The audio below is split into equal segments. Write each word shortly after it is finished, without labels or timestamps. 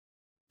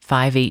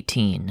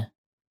518,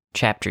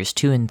 Chapters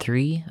 2 and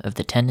 3 of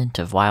The Tenant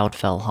of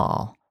Wildfell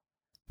Hall.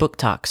 Book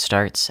talk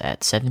starts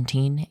at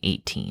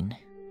 17:18.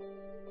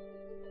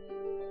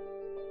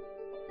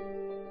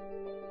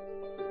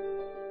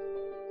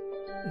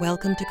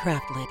 Welcome to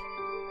Craftlit,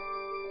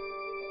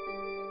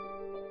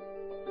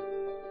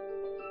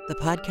 the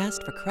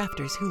podcast for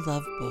crafters who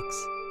love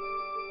books.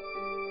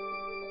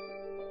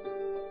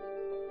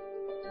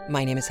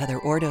 My name is Heather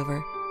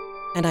Ordover,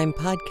 and I'm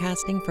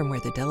podcasting from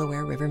where the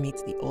Delaware River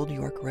meets the Old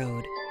York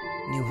Road,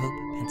 New Hope,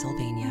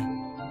 Pennsylvania.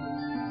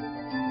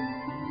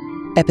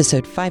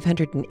 Episode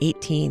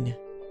 518,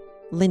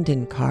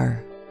 Linden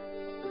Car.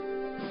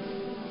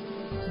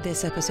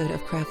 This episode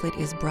of Craftlit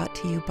is brought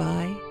to you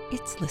by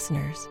its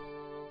listeners.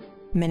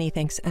 Many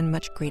thanks and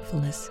much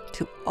gratefulness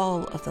to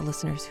all of the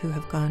listeners who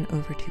have gone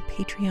over to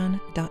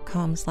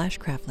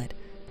patreon.com/craftlit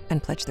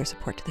and pledged their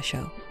support to the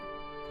show.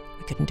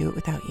 We couldn't do it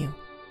without you.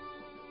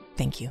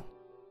 Thank you.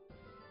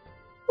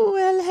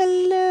 Well,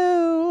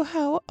 hello.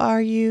 How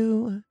are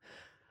you?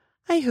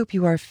 I hope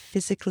you are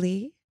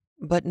physically,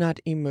 but not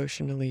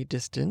emotionally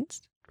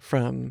distanced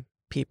from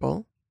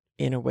people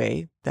in a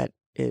way that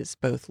is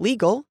both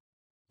legal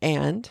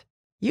and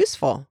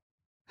useful.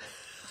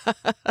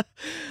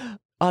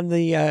 On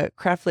the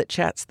Craftlit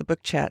chats, the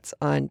book chats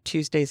on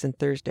Tuesdays and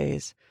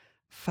Thursdays,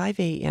 5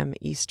 a.m.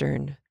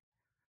 Eastern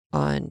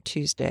on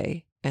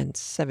Tuesday and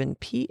 7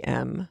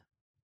 p.m.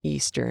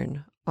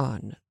 Eastern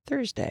on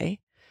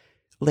Thursday.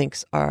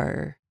 Links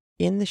are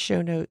in the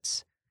show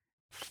notes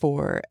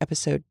for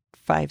episode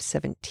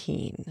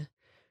 517.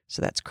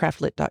 So that's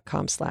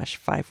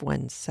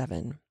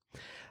craftlit.com/517.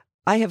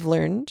 I have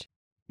learned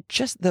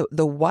just the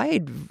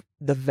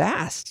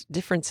vast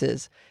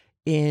differences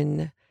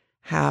in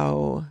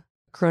how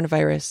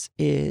coronavirus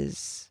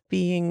is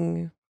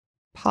being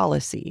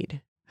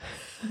policied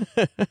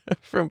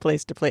from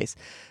place to place.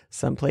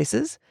 Some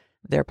places,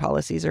 their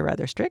policies are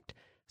rather strict.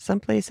 Some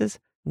places,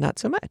 not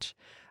so much.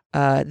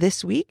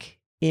 This week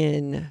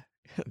in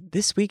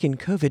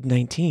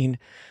COVID-19,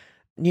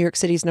 New York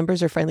City's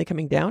numbers are finally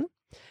coming down.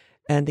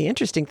 And the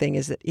interesting thing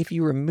is that if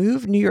you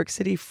remove New York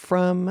City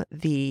from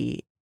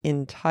the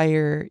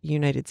entire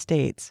United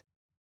States,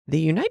 the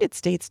United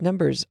States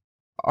numbers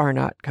are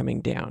not coming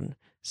down.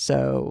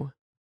 So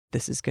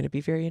this is going to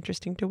be very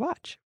interesting to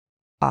watch.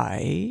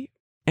 I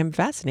am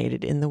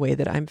fascinated in the way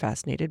that I'm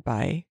fascinated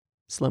by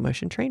slow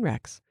motion train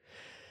wrecks.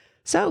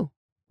 So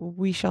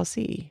we shall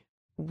see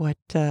what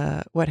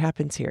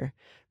happens here.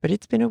 But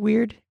it's been a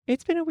weird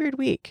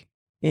week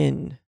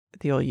in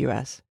the old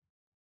US.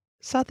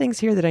 Saw things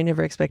here that I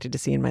never expected to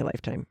see in my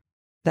lifetime.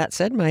 That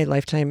said, my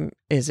lifetime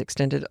is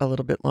extended a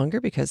little bit longer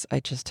because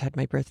I just had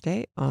my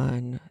birthday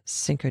on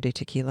Cinco de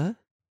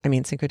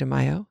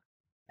Mayo.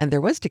 And there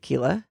was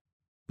tequila.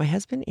 My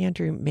husband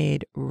Andrew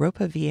made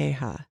ropa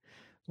vieja,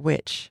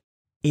 which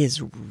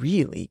is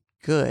really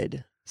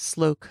good,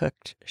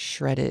 slow-cooked,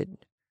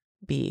 shredded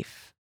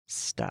beef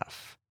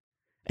stuff.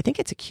 I think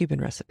it's a Cuban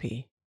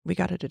recipe. We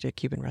got it at a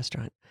Cuban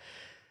restaurant.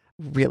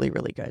 Really,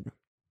 really good.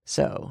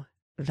 So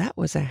that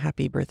was a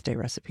happy birthday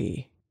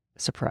recipe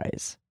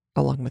surprise,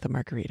 along with a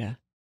margarita.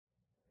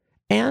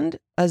 And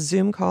a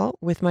Zoom call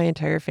with my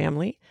entire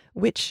family,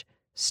 which,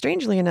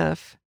 strangely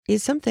enough,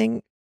 is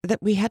something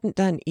that we hadn't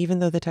done, even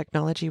though the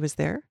technology was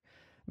there.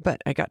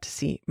 But I got to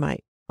see my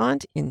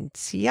aunt in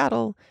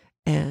Seattle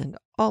and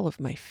all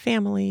of my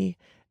family,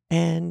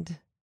 and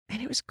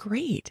it was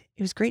great.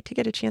 It was great to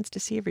get a chance to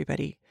see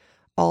everybody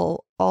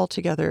all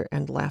together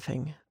and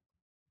laughing.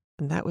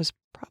 And that was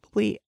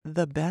probably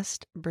the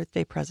best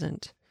birthday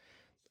present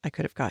I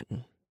could have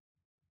gotten.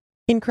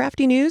 In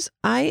crafty news,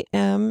 I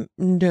am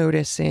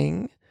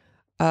noticing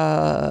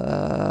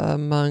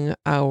among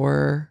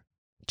our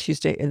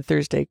Tuesday and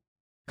Thursday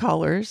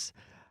callers,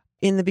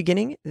 in the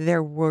beginning,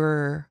 there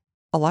were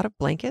a lot of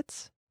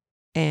blankets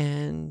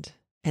and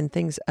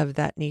things of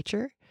that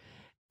nature.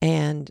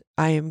 And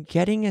I am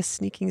getting a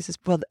sneaking,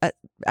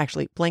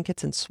 actually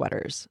blankets and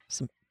sweaters,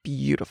 some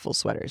beautiful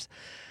sweaters.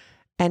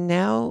 And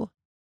now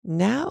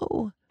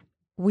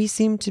we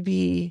seem to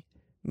be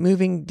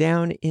moving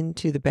down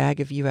into the bag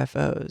of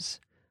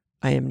UFOs.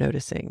 I am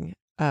noticing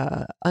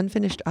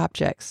unfinished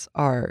objects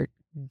are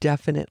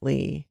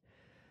definitely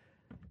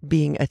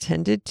being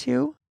attended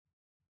to.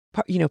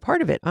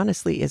 Part of it,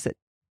 honestly, is that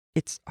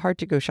it's hard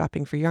to go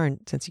shopping for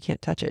yarn since you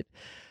can't touch it.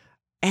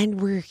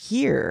 And we're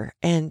here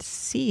and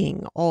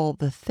seeing all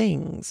the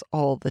things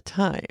all the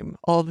time,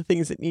 all the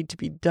things that need to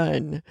be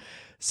done.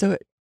 So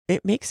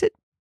it makes it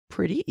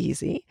pretty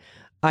easy.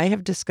 I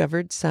have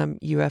discovered some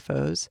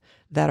UFOs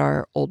that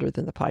are older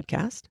than the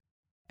podcast.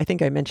 I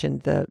think I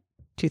mentioned the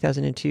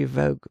 2002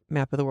 Vogue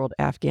Map of the World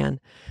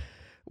Afghan,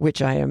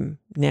 which I am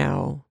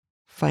now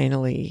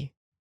finally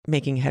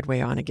making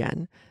headway on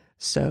again.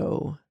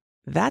 So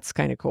that's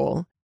kind of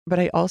cool. But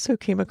I also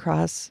came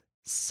across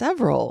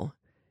several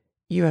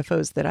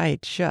UFOs that I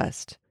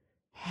just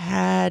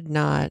had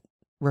not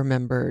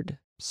remembered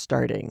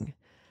starting.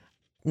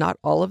 Not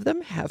all of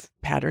them have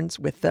patterns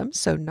with them,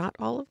 so not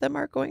all of them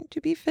are going to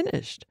be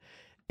finished.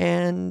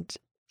 And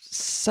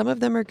some of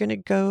them are going to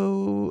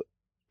go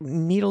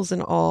needles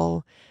and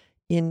all,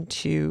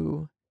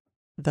 into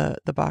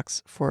the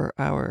box for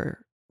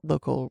our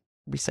local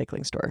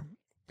recycling store,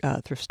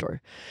 thrift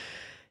store,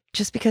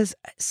 just because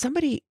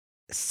somebody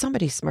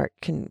smart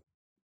can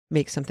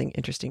make something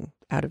interesting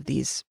out of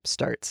these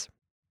starts.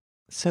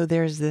 So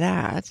there's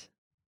that.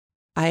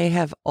 I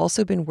have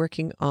also been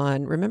working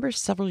on, remember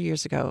several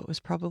years ago, it was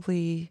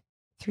probably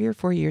 3 or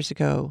 4 years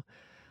ago,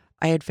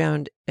 I had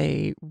found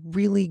a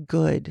really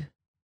good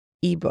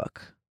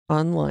ebook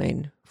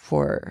online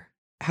for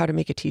how to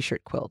make a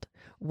t-shirt quilt,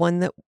 one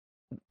that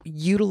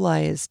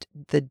utilized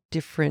the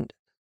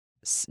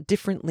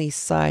differently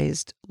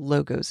sized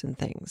logos and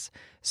things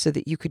so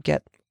that you could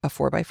get a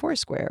 4x4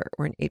 square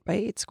or an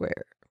 8x8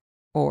 square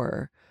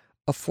or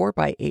a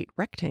 4x8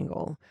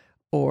 rectangle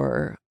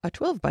or a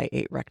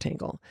 12x8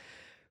 rectangle.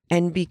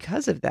 And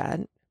because of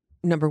that,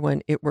 number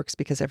one, it works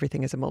because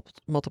everything is a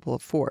multiple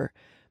of 4,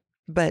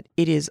 but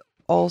it is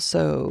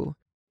also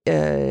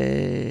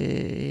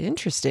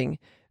interesting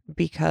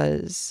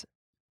because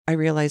I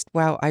realized,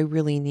 wow, I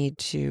really need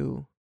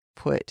to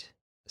put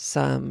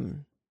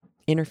some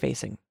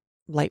interfacing,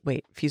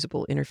 lightweight,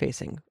 fusible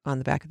interfacing on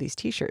the back of these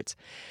t-shirts.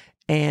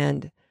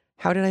 And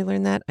how did I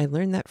learn that? I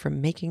learned that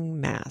from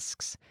making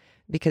masks,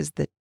 because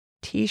the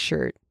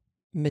t-shirt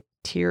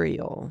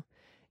material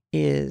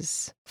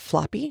is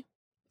floppy.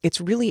 It's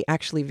really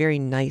actually very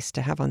nice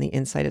to have on the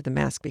inside of the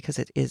mask because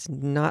it is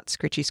not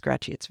scritchy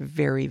scratchy. It's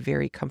very,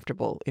 very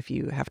comfortable if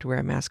you have to wear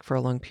a mask for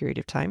a long period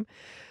of time,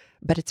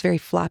 but it's very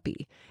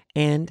floppy.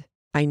 And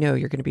I know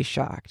you're going to be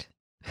shocked.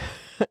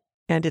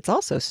 And it's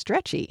also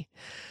stretchy.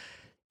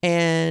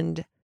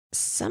 And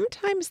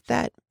sometimes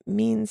that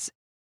means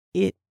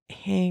it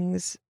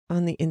hangs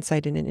on the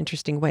inside in an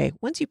interesting way.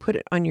 Once you put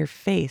it on your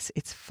face,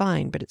 it's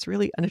fine, but it's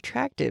really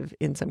unattractive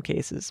in some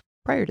cases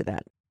prior to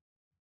that.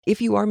 If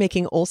you are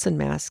making Olsen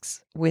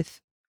masks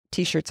with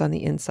t-shirts on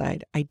the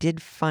inside, I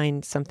did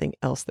find something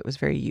else that was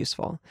very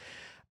useful.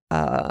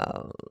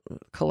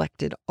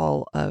 Collected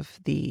all of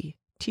the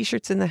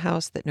t-shirts in the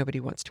house that nobody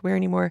wants to wear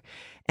anymore,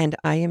 and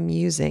I am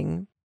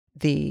using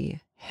the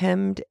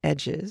hemmed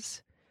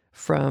edges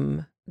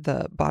from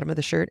the bottom of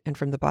the shirt and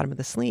from the bottom of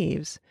the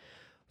sleeves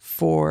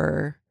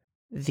for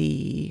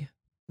the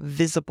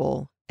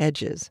visible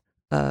edges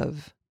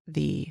of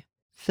the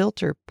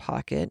filter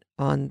pocket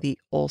on the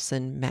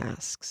Olsen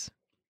masks.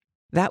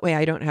 That way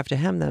I don't have to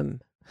hem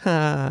them.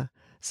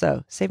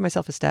 So save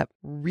myself a step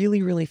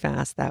really, really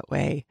fast that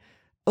way.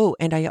 Oh,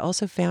 and I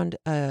also found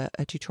a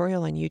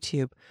tutorial on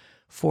YouTube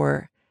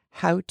for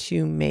how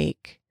to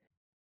make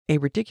a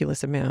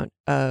ridiculous amount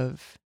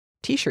of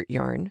t-shirt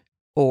yarn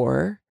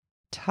or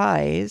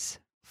ties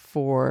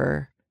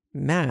for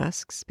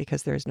masks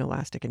because there's no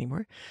elastic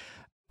anymore.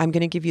 I'm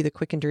going to give you the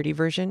quick and dirty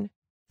version.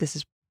 This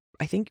is,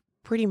 I think,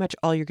 pretty much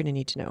all you're going to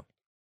need to know.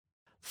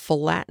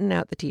 Flatten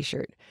out the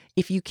t-shirt.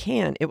 If you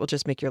can, it will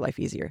just make your life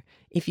easier.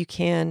 If you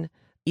can,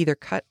 either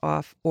cut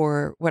off,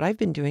 or what I've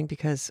been doing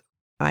because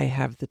I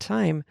have the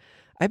time,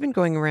 I've been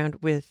going around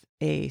with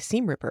a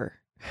seam ripper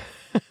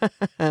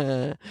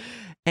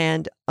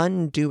and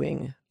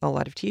undoing a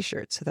lot of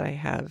t-shirts so that I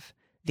have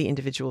the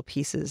individual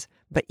pieces,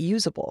 but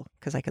usable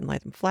because I can lie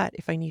them flat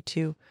if I need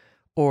to,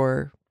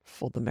 or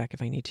fold them back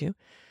if I need to.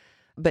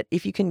 But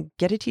if you can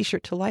get a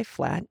t-shirt to lie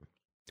flat,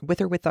 with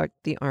or without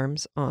the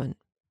arms on,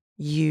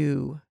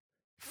 you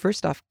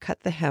first off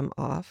cut the hem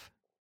off.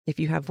 If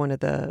you have one of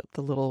the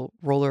little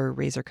roller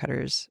razor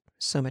cutters,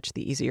 so much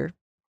the easier.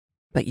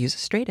 But use a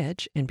straight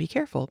edge and be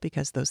careful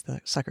because those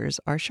suckers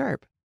are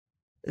sharp.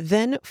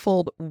 Then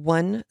fold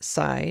one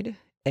side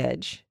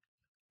edge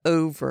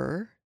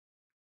over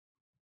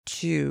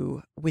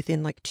to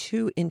within like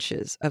 2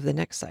 inches of the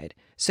next side.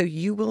 So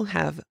you will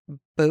have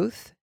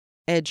both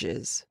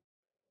edges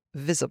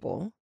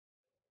visible.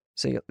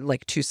 So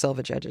like 2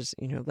 selvage edges,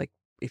 like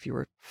if you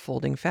were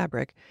folding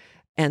fabric,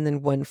 and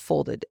then one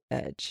folded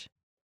edge.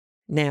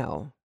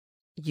 Now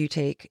you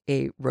take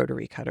a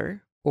rotary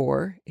cutter,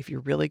 or if you're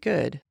really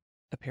good,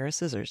 a pair of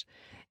scissors.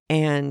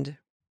 And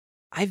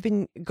I've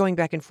been going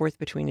back and forth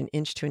between 1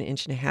 inch to 1.5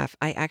 inches.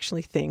 I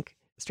actually think,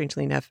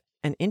 strangely enough,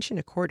 1.25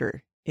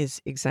 inches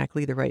is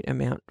exactly the right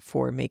amount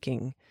for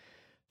making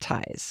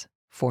ties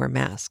for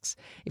masks.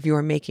 If you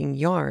are making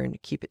yarn,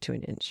 keep it to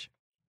 1 inch.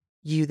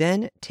 You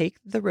then take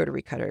the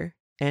rotary cutter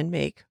and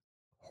make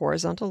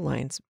horizontal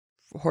lines,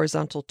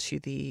 horizontal to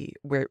the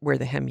where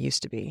the hem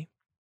used to be.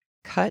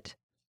 Cut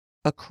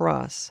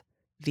across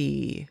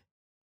the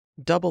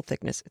double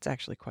thickness. It's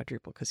actually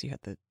quadruple because you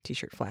had the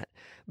t-shirt flat,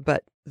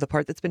 but the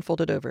part that's been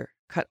folded over,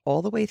 cut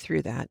all the way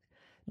through that,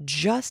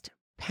 just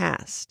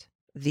past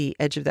the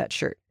edge of that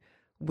shirt,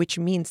 which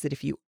means that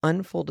if you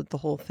unfolded the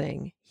whole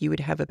thing, you would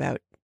have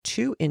about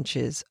 2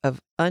 inches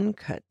of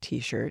uncut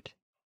t-shirt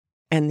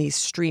and these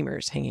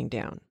streamers hanging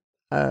down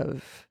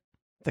of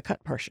the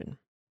cut portion.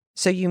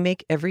 So you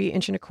make every 1.25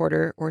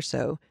 inches or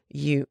so,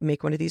 you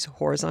make one of these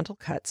horizontal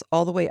cuts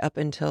all the way up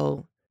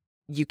until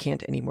you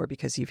can't anymore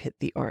because you've hit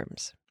the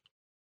arms.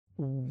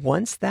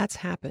 Once that's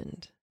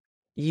happened,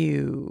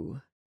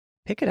 you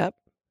pick it up,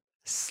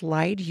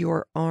 slide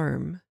your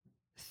arm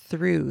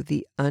through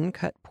the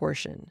uncut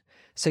portion.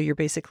 So you're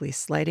basically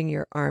sliding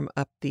your arm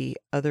up the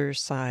other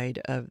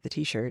side of the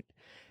t-shirt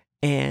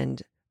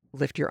and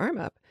lift your arm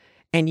up.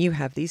 And you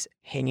have these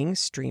hanging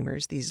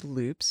streamers, these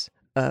loops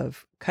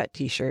of cut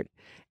t-shirt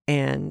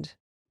and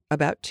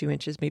about 2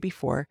 inches, maybe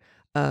 4,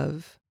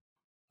 of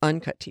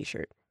uncut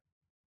t-shirt.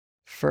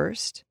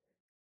 First,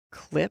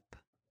 clip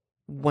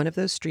one of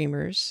those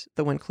streamers,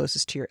 the one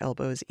closest to your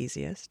elbow is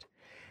easiest,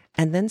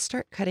 and then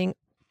start cutting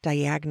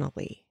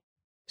diagonally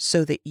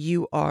so that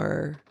you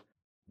are,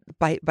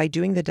 by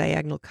doing the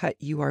diagonal cut,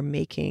 you are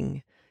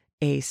making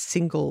a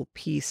single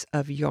piece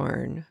of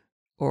yarn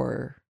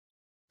or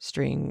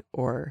string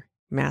or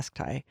mask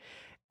tie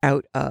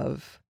out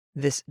of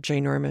this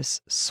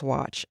ginormous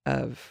swatch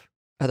of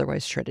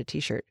otherwise shredded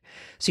t-shirt.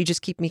 So you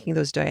just keep making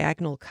those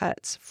diagonal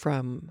cuts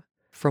from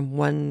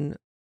one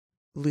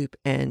loop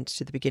end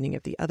to the beginning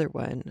of the other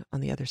one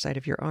on the other side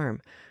of your arm.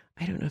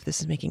 I don't know if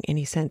this is making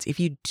any sense. If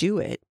you do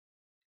it,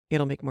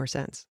 it'll make more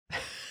sense.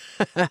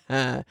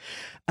 But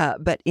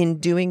in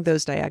doing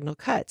those diagonal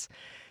cuts,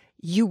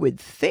 you would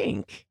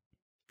think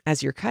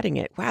as you're cutting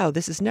it, wow,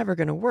 this is never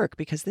going to work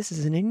because this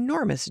is an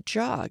enormous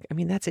jog. I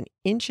mean, that's an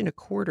inch to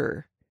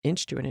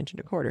an inch and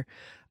a quarter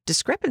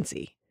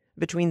discrepancy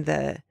between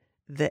the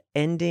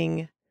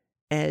ending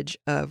edge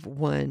of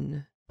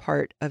one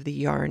part of the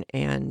yarn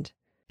and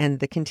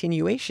the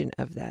continuation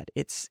of that.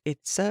 It's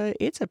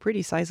a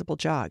pretty sizable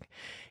jog.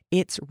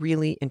 It's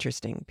really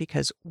interesting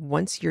because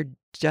once you're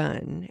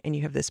done and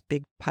you have this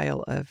big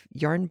pile of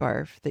yarn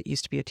barf that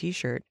used to be a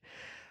t-shirt,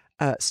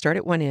 start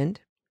at one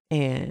end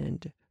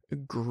and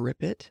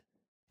grip it,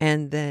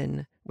 and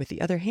then with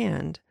the other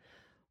hand,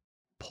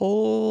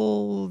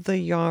 pull the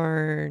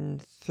yarn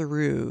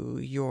through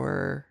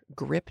your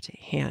gripped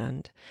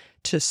hand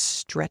to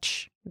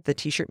stretch the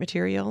t-shirt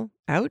material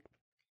out,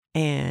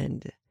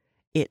 and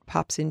it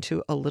pops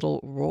into a little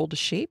rolled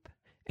shape,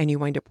 and you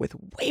wind up with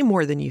way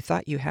more than you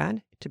thought you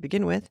had to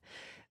begin with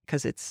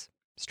because it's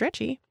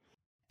stretchy,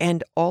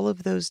 and all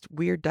of those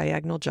weird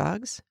diagonal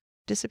jogs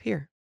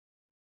disappear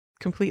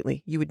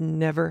completely. You would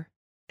never,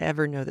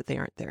 ever know that they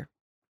aren't there.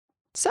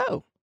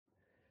 So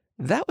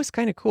that was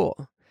kind of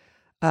cool.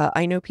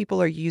 I know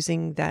people are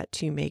using that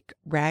to make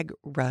rag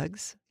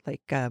rugs,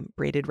 like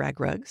braided rag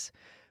rugs,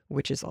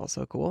 which is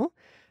also cool.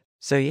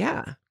 So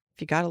yeah,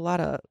 if you got a lot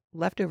of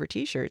leftover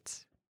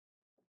t-shirts,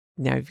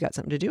 now you've got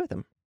something to do with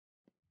them.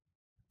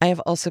 I have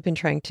also been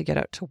trying to get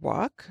out to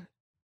walk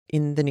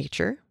in the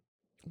nature.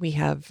 We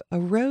have a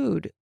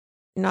road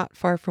not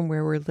far from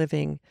where we're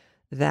living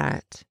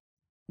that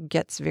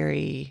gets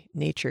very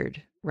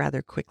natured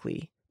rather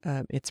quickly.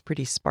 It's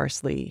pretty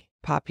sparsely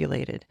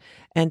populated.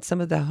 And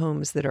some of the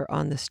homes that are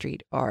on the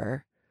street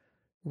are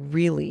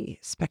really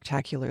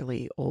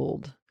spectacularly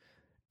old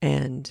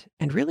and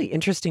really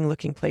interesting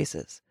looking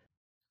places.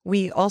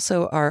 We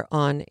also are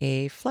on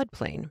a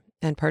floodplain,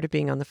 and part of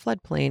being on the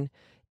floodplain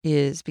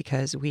is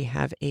because we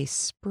have a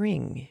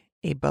spring,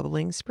 a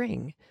bubbling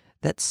spring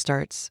that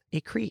starts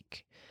a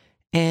creek.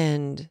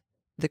 And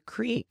the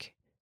creek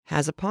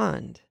has a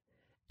pond,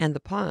 and the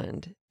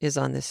pond is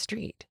on this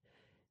street.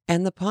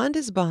 And the pond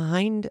is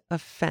behind a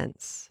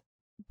fence,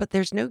 but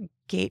there's no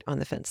gate on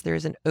the fence. There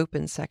is an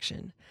open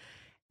section.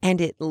 And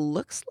it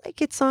looks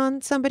like it's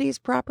on somebody's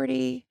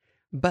property,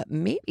 but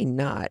maybe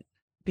not,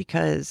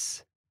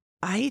 because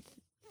I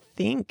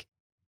think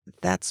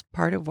that's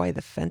part of why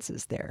the fence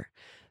is there.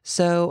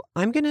 So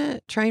I'm going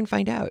to try and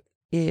find out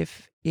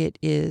if it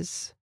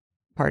is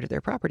part of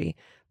their property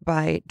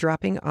by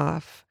dropping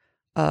off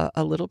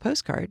a little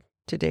postcard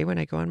today when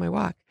I go on my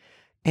walk.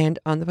 And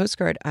on the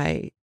postcard,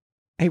 I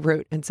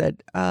wrote and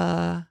said,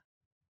 hi,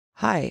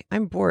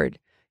 I'm bored.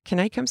 Can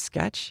I come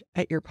sketch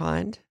at your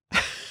pond?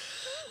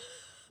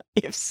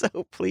 If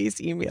so,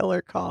 please email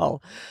or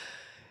call.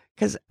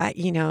 Because I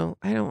don't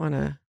want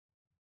to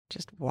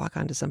just walk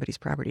onto somebody's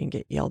property and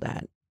get yelled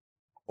at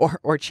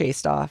or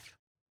chased off,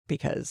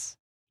 because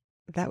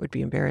that would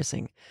be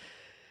embarrassing.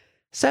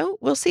 So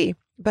we'll see.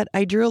 But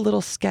I drew a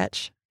little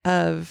sketch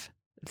of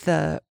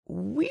the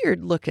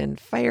weird looking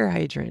fire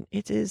hydrant.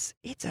 It's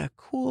a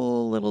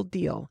cool little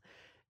deal.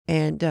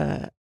 And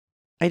I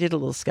did a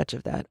little sketch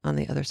of that on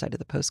the other side of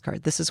the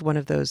postcard. This is one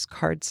of those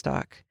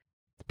cardstock,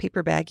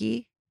 paper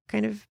baggy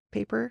kind of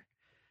paper,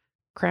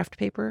 craft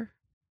paper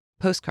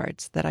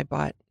postcards that I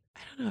bought.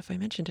 I don't know if I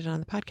mentioned it on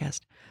the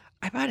podcast.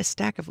 I bought a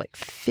stack of like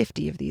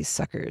 50 of these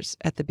suckers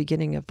at the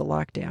beginning of the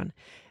lockdown.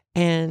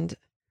 And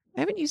I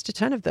haven't used a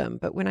ton of them,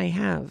 but when I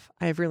have,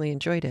 I've really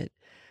enjoyed it.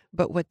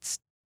 But what's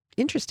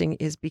interesting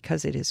is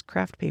because it is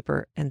craft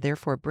paper and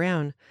therefore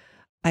brown,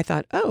 I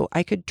thought, oh,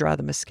 I could draw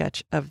them a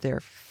sketch of their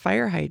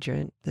fire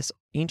hydrant, this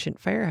ancient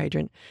fire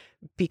hydrant,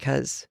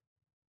 because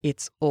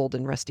it's old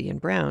and rusty and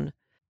brown.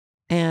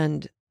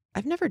 And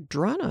I've never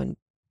drawn on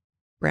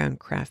brown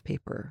craft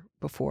paper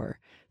before.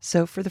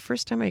 So for the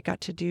first time, I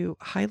got to do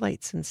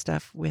highlights and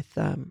stuff with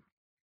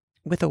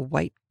a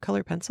white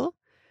color pencil.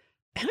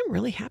 And I'm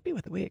really happy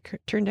with the way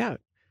it turned out.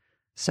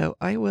 So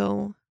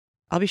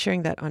I'll be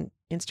sharing that on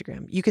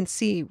Instagram. You can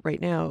see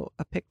right now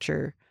a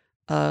picture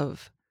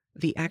of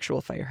the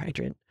actual fire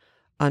hydrant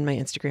on my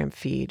Instagram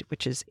feed,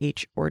 which is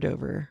H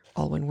Ordover,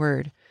 all one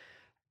word.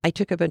 I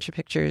took a bunch of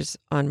pictures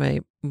on my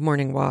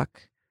morning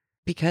walk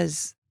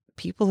because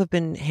people have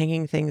been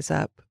hanging things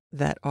up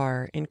that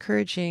are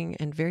encouraging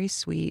and very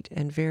sweet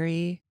and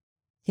very,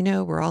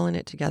 we're all in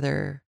it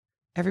together.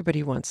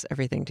 Everybody wants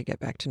everything to get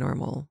back to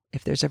normal,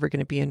 if there's ever going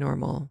to be a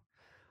normal,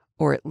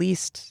 or at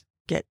least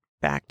get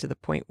back to the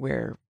point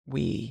where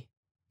we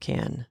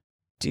can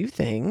do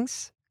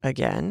things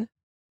again.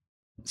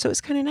 So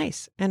it's kind of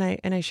nice. And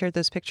I shared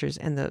those pictures,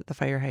 and the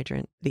fire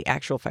hydrant, the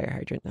actual fire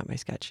hydrant, not my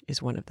sketch,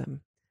 is one of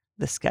them.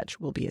 The sketch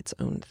will be its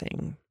own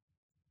thing.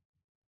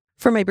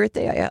 For my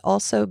birthday, I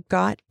also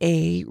got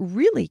a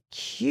really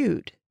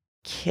cute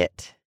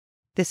kit.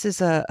 This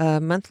is a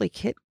monthly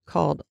kit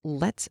called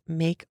Let's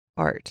Make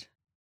Art,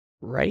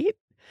 right?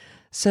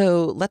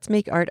 So Let's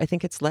Make Art, I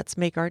think it's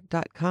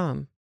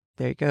letsmakeart.com.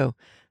 There you go.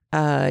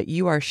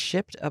 You are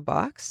shipped a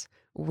box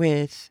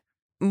with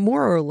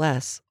more or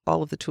less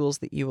all of the tools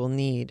that you will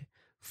need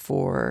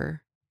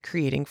for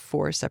creating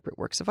 4 separate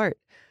works of art.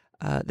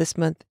 This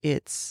month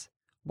it's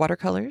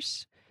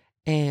watercolors,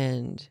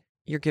 and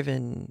you're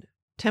given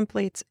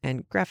templates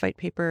and graphite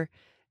paper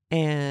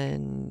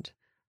and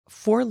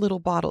 4 little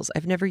bottles.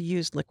 I've never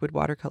used liquid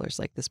watercolors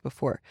like this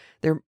before.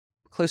 They're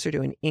closer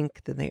to an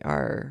ink than they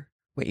are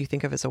what you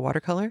think of as a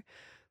watercolor,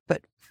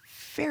 but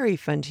very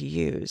fun to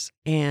use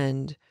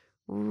and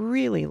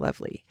really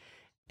lovely.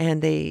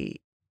 And they,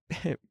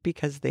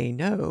 because they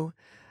know,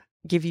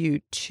 give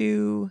you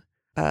 2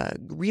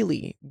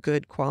 really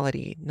good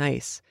quality,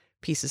 nice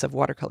pieces of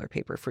watercolor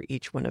paper for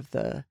each one of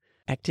the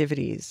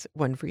activities,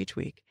 one for each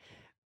week,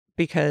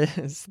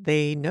 because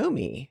they know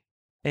me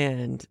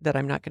and that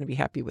I'm not going to be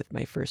happy with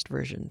my first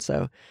version.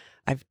 So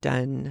I've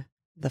done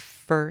the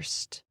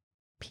first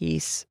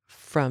piece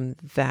from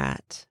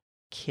that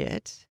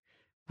kit,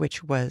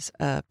 which was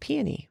a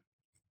peony.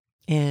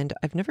 And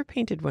I've never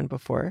painted one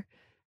before.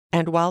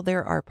 And while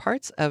there are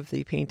parts of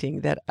the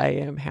painting that I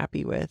am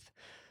happy with,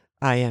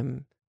 I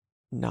am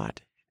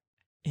not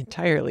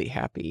entirely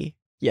happy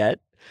yet.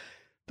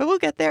 But we'll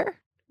get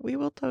there. We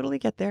will totally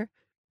get there.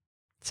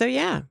 So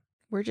yeah,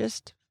 we're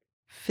just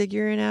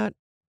figuring out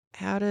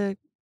how to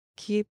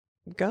keep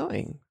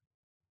going,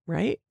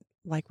 right?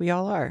 Like we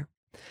all are.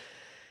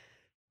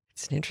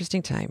 It's an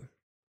interesting time,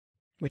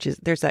 which is,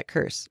 there's that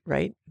curse,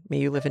 right? May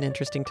you live in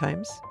interesting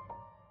times.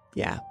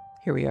 Yeah,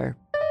 here we are.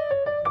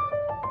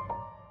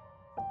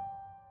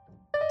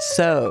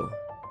 So,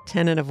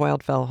 Tenant of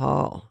Wildfell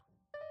Hall.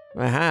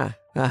 Aha,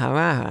 aha,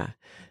 aha.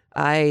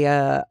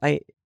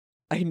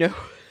 I know.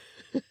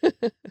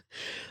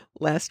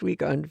 Last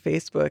week on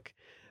Facebook,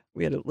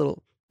 we had a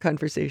little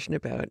conversation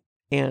about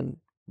Anne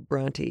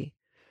Bronte,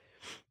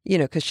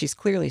 because she's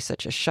clearly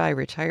such a shy,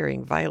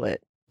 retiring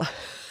violet,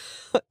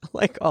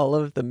 like all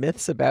of the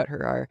myths about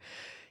her are.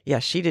 Yeah,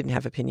 she didn't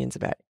have opinions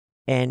about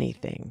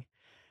anything.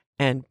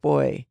 And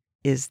boy,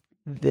 is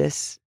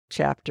this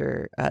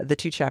chapter, the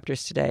 2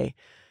 chapters today,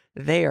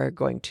 they are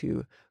going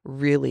to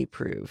really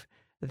prove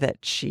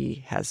that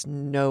she has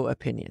no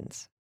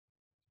opinions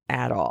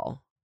at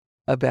all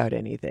about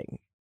anything,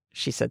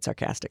 she said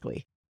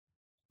sarcastically.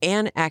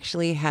 Anne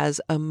actually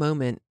has a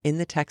moment in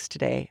the text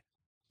today,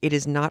 it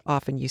is not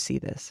often you see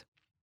this,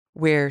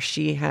 where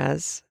she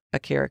has a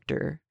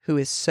character who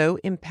is so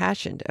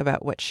impassioned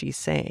about what she's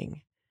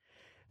saying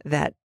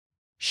that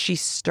she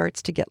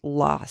starts to get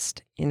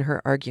lost in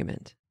her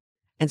argument.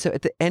 And so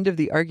at the end of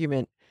the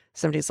argument,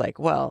 somebody's like,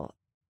 well,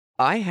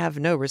 I have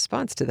no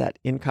response to that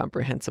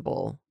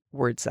incomprehensible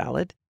word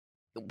salad,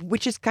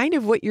 which is kind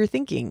of what you're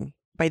thinking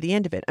by the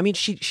end of it. I mean,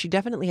 she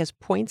definitely has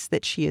points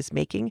that she is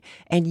making,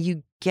 and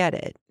you get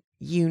it.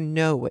 You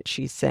know what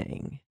she's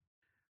saying,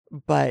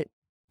 but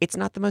it's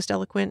not the most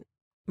eloquent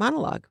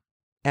monologue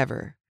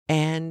ever,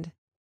 and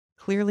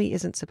clearly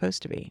isn't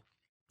supposed to be.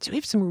 So we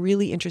have some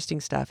really interesting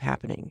stuff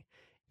happening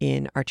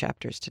in our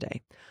chapters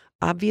today.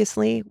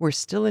 Obviously, we're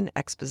still in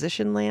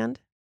exposition land,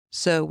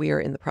 so we are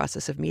in the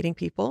process of meeting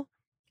people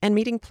and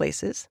meeting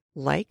places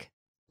like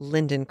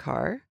Linden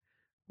Carr,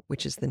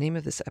 which is the name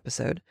of this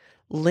episode.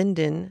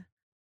 Linden,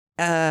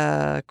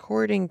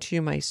 according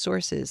to my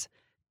sources,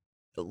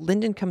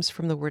 Linden comes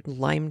from the word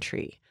lime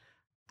tree.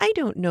 I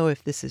don't know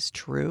if this is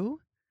true,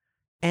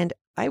 and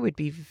I would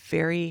be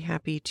very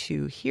happy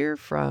to hear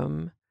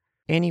from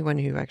anyone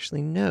who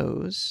actually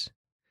knows.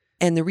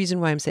 And the reason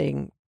why I'm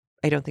saying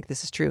I don't think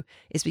this is true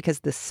is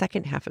because the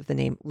second half of the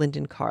name,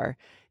 Linden Carr,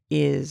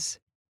 is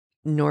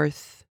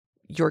North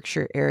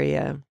Yorkshire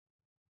area.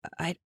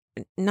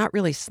 Not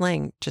really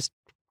slang, just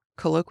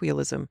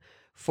colloquialism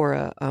for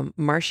a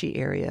marshy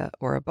area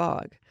or a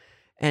bog.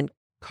 And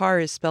Carr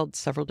is spelled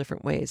several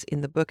different ways.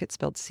 In the book, it's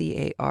spelled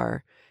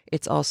C-A-R.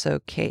 It's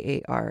also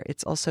K-A-R.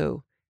 It's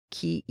also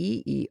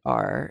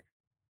K-E-E-R.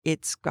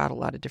 It's got a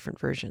lot of different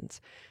versions.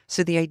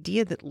 So the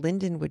idea that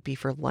linden would be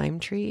for lime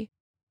tree,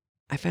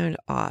 I found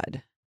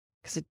odd,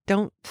 because I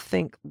don't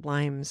think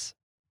limes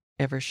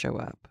ever show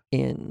up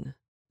in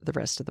the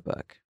rest of the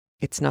book.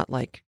 It's not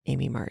like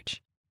Amy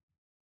March.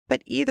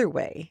 But either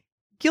way,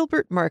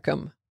 Gilbert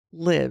Markham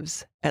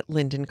lives at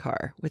Linden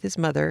Carr with his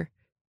mother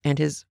and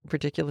his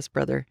ridiculous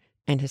brother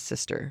and his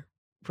sister,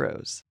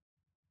 Rose.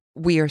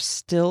 We are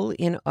still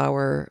in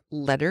our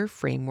letter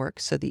framework,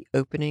 so the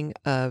opening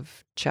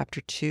of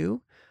chapter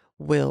 2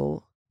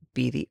 will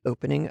be the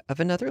opening of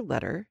another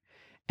letter,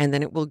 and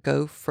then it will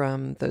go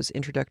from those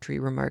introductory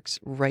remarks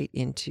right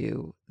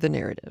into the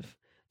narrative.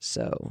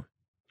 So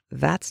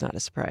that's not a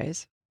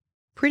surprise.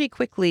 Pretty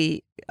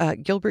quickly,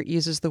 Gilbert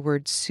uses the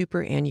word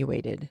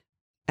superannuated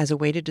as a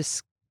way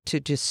to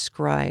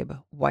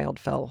describe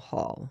Wildfell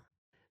Hall.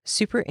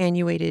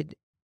 Superannuated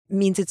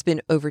means it's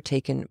been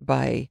overtaken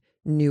by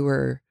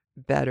newer,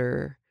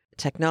 better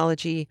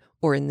technology,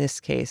 or in this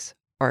case,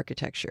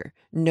 architecture.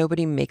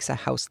 Nobody makes a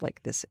house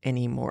like this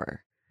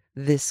anymore.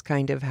 This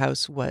kind of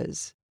house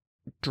was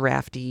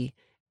drafty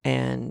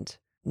and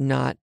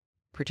not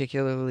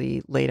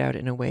particularly laid out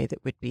in a way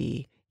that would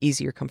be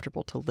easy or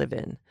comfortable to live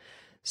in.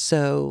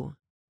 So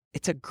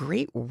it's a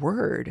great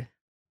word.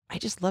 I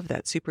just love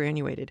that,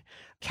 superannuated.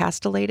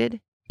 Castellated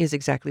is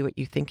exactly what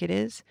you think it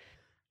is,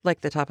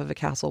 like the top of a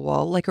castle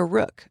wall, like a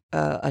rook,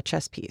 a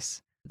chess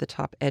piece. The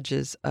top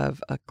edges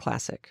of a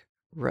classic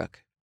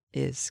rook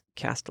is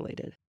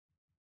castellated.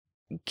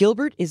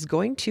 Gilbert is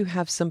going to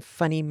have some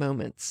funny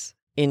moments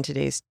in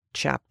today's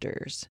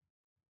chapters,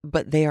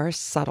 but they are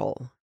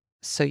subtle,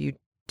 so you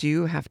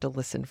do have to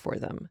listen for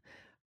them.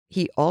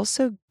 He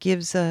also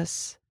gives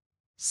us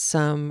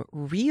some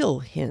real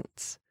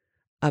hints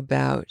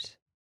about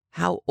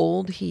how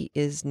old he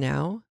is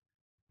now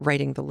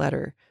writing the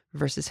letter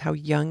versus how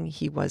young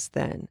he was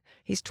then.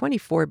 He's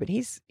 24, but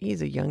he's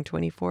a young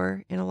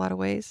 24 in a lot of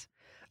ways.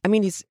 I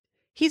mean,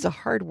 he's a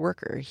hard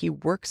worker. He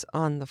works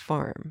on the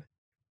farm.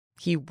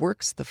 He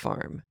works the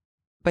farm,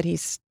 but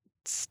he's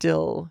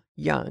still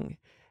young.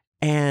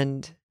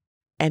 And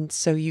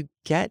so you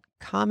get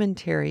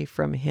commentary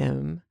from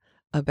him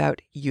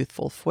about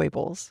youthful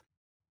foibles,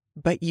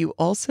 but you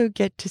also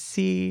get to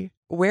see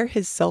where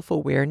his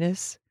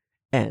self-awareness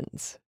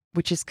ends,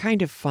 which is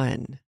kind of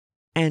fun.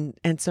 And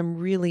some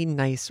really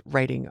nice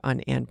writing on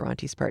Anne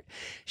Bronte's part.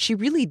 She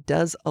really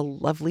does a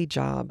lovely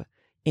job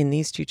in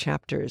these 2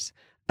 chapters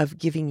of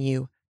giving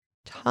you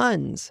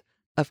tons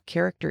of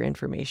character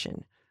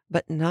information,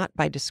 but not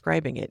by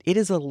describing it. It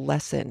is a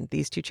lesson,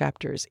 these 2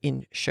 chapters,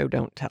 in show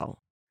don't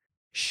tell.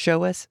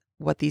 Show us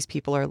what these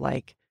people are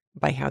like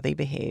by how they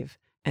behave,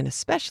 and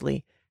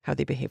especially how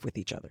they behave with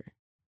each other.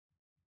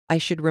 I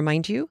should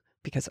remind you,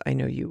 because I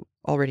know you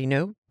already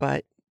know,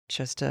 but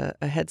just a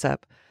heads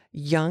up,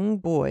 young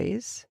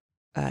boys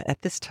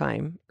at this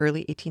time,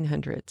 early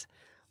 1800s,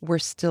 were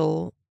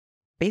still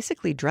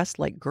basically dressed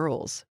like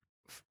girls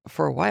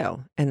for a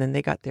while. And then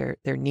they got their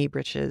knee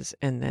breeches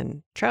and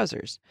then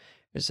trousers.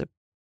 There's a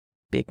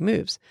big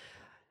moves.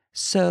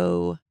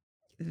 So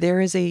there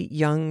is a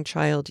young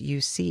child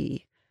you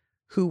see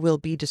who will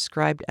be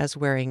described as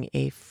wearing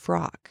a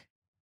frock.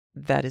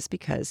 That is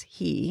because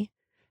he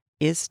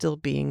is still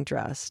being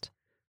dressed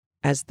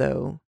as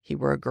though he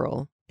were a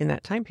girl in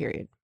that time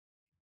period.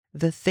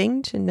 The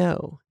thing to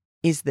know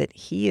is that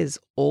he is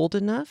old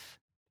enough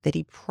that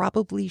he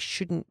probably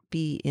shouldn't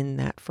be in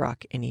that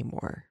frock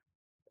anymore.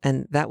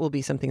 And that will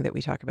be something that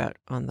we talk about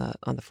on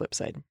the flip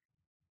side.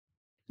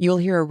 You'll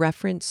hear a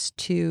reference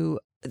to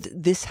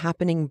this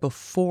happening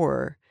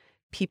before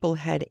people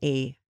had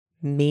a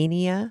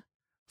mania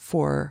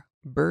for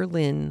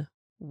Berlin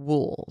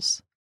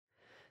wools.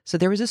 So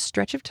there was a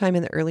stretch of time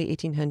in the early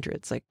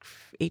 1800s, like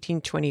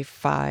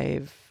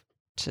 1825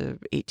 to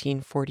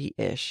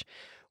 1840-ish,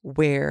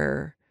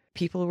 where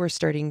people were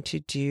starting to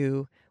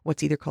do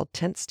what's either called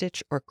tent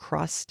stitch or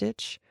cross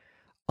stitch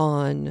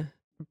on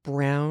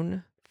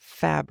brown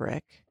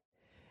fabric.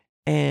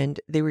 And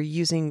they were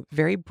using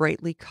very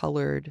brightly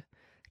colored,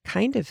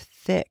 kind of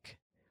thick,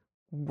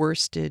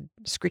 worsted,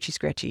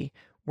 scratchy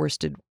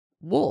worsted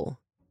wool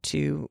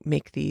to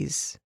make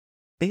these.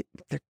 They're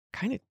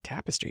kind of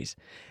tapestries.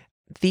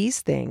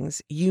 These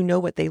things, you know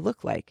what they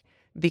look like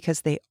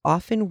because they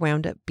often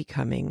wound up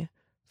becoming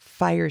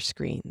fire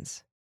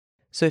screens.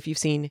 So if you've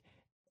seen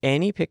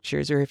any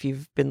pictures or if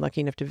you've been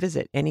lucky enough to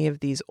visit any of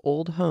these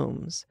old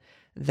homes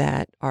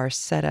that are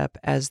set up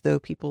as though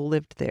people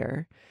lived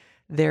there,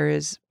 there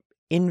is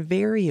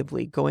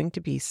invariably going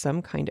to be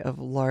some kind of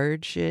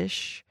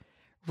large-ish,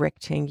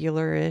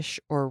 rectangular-ish,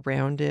 or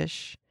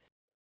roundish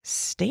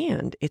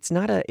stand. It's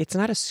not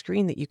a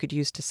screen that you could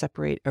use to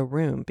separate a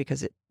room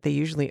because they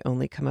usually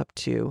only come up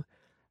to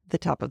the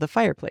top of the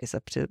fireplace,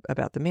 up to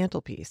about the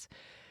mantelpiece.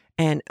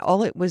 And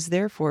all it was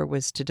there for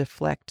was to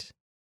deflect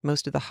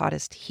most of the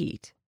hottest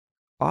heat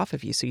off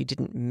of you so you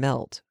didn't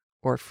melt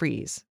or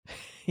freeze.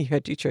 You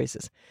had 2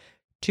 choices.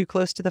 Too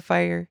close to the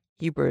fire,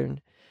 you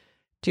burn.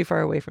 Too far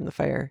away from the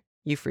fire,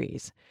 you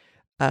freeze.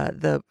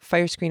 The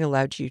fire screen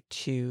allowed you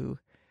to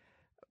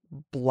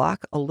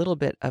block a little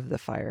bit of the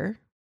fire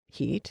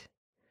heat,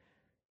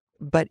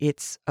 but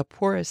it's a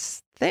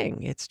porous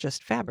thing. It's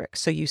just fabric.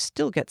 So you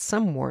still get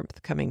some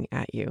warmth coming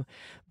at you,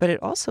 but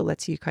it also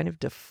lets you kind of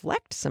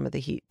deflect some of the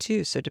heat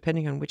too. So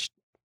depending on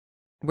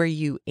where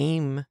you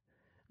aim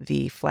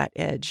the flat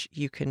edge,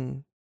 you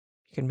can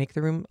make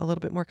the room a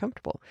little bit more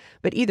comfortable.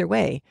 But either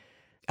way,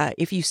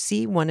 If you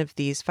see one of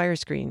these fire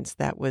screens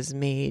that was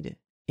made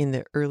in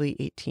the early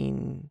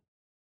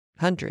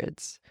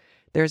 1800s,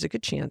 there's a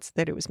good chance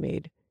that it was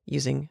made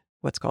using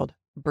what's called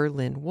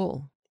Berlin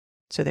wool.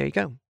 So there you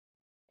go.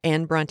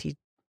 Anne Bronte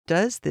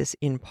does this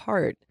in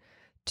part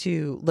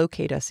to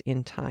locate us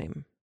in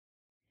time.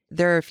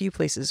 There are a few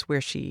places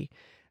where she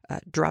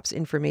drops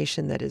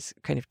information that is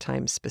kind of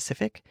time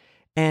specific,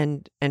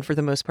 and for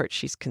the most part,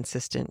 she's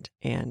consistent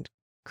and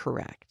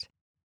correct,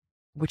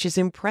 which is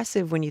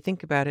impressive when you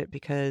think about it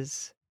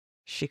because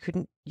she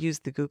couldn't use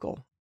the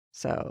Google.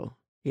 So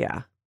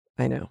yeah,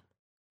 I know.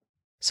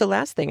 So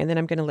last thing, and then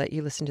I'm going to let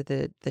you listen to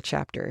the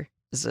chapter.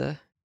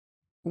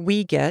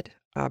 We get,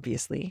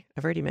 obviously,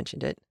 I've already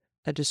mentioned it,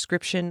 a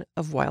description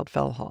of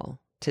Wildfell Hall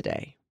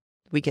today.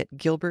 We get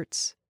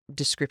Gilbert's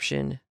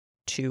description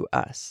to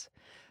us.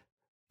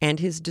 And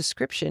his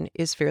description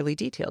is fairly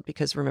detailed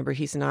because remember,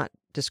 he's not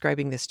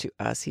describing this to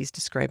us, he's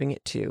describing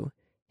it to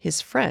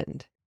his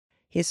friend.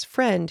 His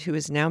friend, who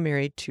is now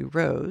married to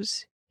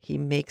Rose, he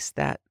makes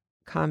that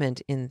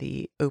comment in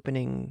the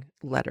opening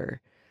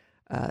letter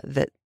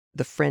that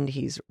the friend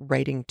he's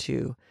writing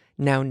to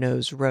now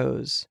knows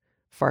Rose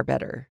far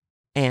better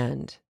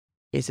and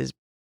is his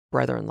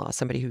brother-in-law,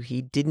 somebody who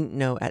he didn't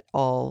know at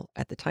all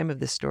at the time of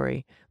this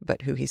story,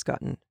 but who he's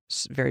gotten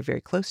very,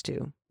 very close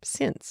to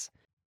since.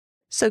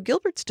 So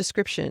Gilbert's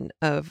description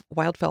of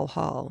Wildfell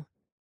Hall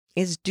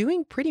is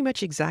doing pretty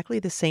much exactly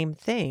the same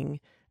thing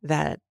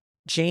that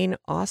Jane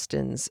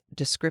Austen's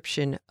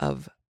description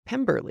of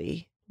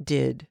Pemberley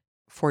did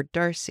for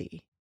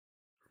Darcy.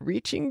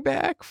 Reaching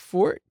back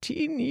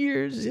 14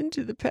 years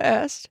into the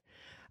past,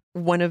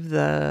 one of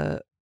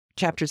the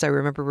chapters I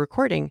remember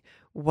recording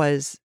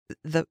was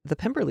the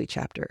Pemberley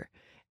chapter,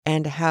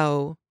 and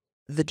how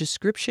the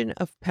description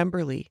of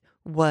Pemberley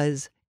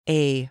was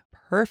a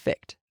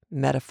perfect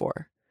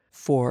metaphor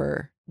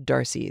for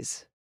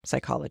Darcy's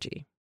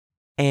psychology.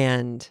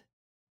 And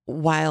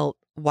while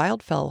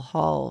Wildfell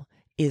Hall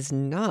is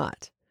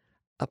not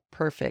a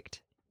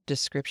perfect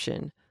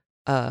description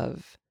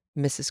of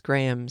Mrs.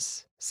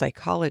 Graham's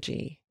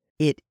psychology,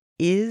 it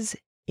is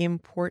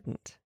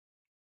important.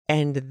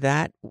 And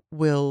that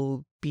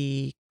will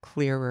be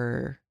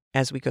clearer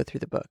as we go through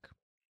the book.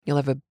 You'll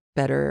have a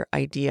better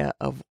idea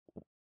of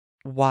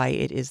why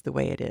it is the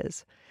way it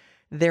is.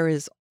 There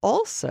is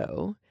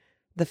also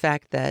the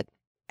fact that,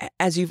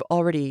 as you've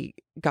already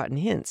gotten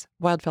hints,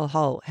 Wildfell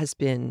Hall has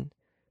been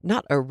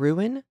not a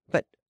ruin,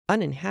 but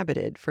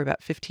uninhabited for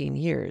about 15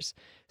 years.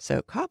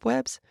 So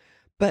cobwebs,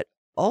 but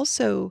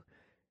also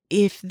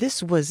if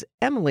this was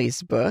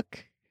Emily's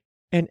book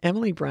and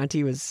Emily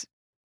Bronte was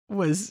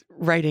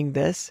writing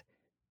this,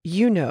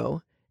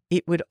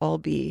 it would all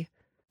be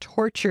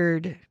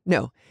tortured.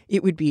 No,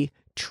 it would be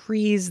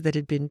trees that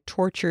had been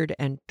tortured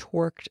and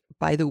torqued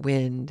by the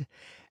wind,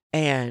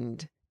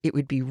 and it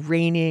would be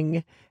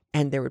raining,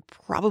 and there would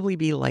probably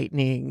be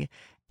lightning,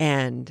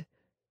 and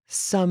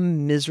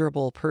some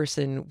miserable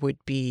person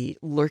would be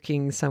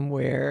lurking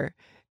somewhere,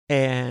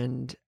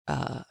 and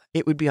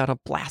it would be on a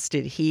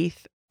blasted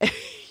heath.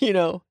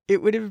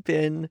 It would have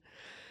been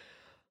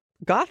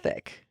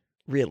gothic,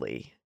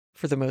 really,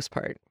 for the most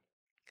part.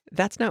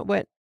 That's not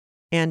what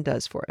Anne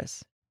does for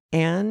us.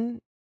 Anne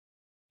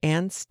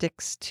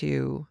sticks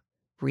to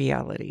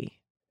reality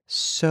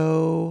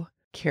so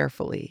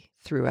carefully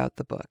throughout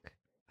the book.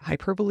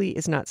 Hyperbole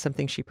is not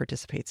something she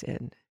participates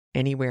in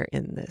anywhere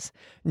in this,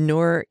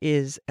 nor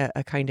is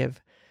a kind of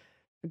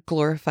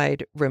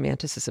glorified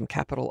romanticism,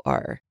 capital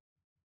R.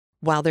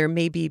 While there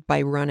may be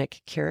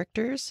Byronic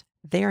characters,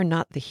 they are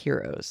not the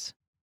heroes.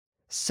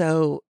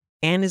 So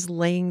Anne is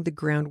laying the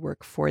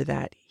groundwork for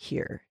that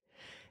here.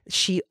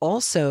 She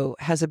also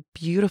has a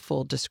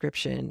beautiful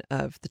description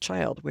of the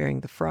child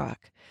wearing the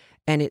frock.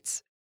 And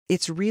it's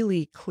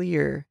really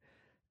clear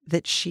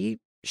that she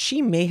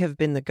may have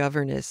been the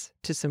governess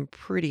to some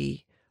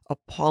pretty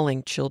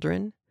appalling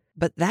children,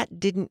 but that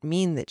didn't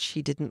mean that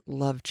she didn't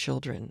love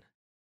children.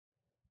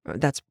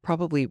 That's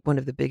probably one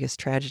of the biggest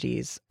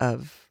tragedies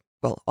of,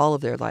 well, all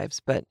of their lives,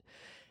 but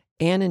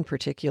Anne in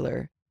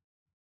particular.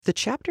 The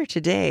chapter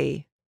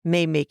today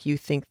may make you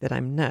think that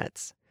I'm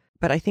nuts,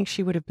 but I think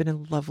she would have been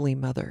a lovely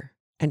mother,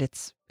 and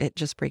it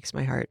just breaks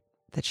my heart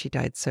that she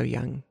died so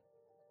young.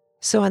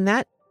 So on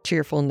that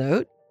cheerful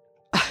note,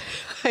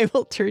 I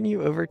will turn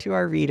you over to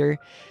our reader,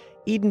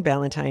 Eden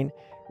Ballantyne,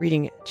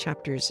 reading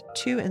chapters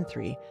 2 and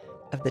 3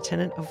 of The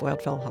Tenant of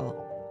Wildfell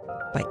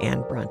Hall by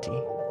Anne Bronte.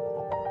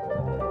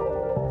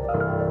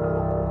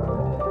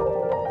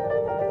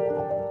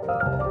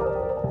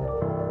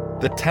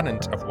 The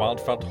Tenant of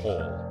Wildfell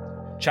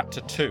Hall, Chapter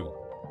 2,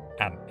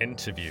 An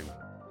Interview.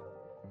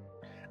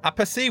 I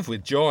perceive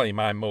with joy,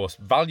 my most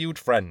valued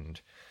friend,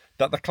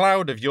 that the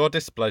cloud of your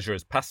displeasure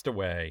has passed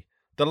away,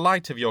 the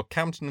light of your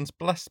countenance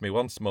bless me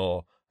once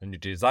more, and you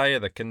desire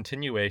the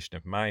continuation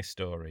of my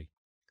story.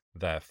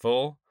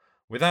 Therefore,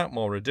 without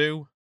more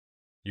ado,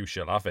 you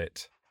shall have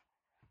it.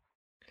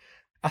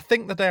 I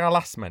think the day I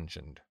last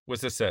mentioned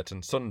was a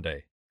certain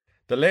Sunday,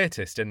 the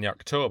latest in the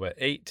October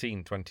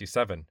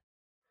 1827.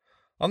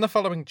 On the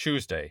following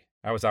Tuesday,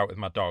 I was out with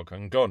my dog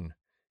and gun,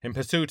 in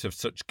pursuit of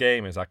such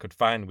game as I could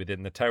find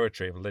within the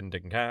territory of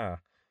Linden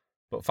Carr,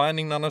 but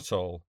finding none at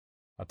all,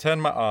 I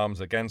turned my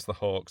arms against the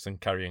hawks and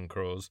carrion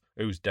crows,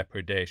 whose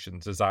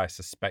depredations, as I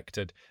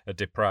suspected, had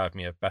deprived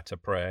me of better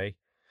prey.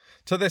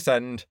 To this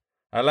end,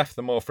 I left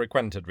the more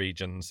frequented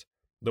regions,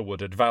 the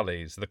wooded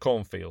valleys, the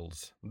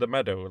cornfields, the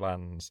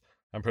meadowlands,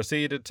 and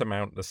proceeded to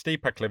mount the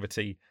steep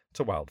acclivity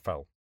to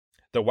Wildfell,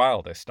 the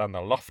wildest and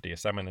the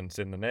loftiest eminence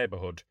in the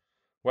neighbourhood,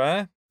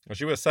 where, as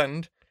you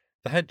ascend,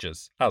 the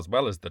hedges, as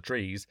well as the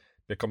trees,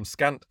 become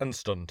scant and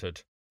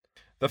stunted,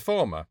 the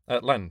former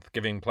at length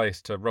giving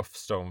place to rough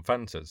stone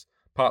fences,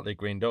 partly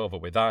greened over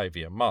with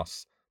ivy and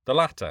moss, the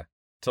latter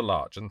to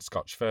larch and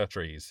Scotch fir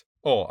trees,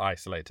 or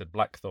isolated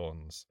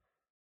blackthorns.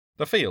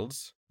 The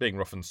fields, being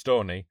rough and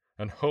stony,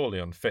 and wholly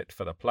unfit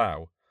for the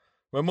plough,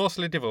 were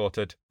mostly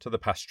devoted to the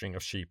pasturing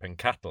of sheep and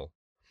cattle.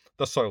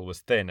 The soil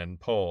was thin and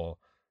poor,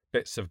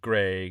 bits of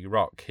grey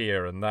rock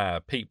here and there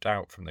peeped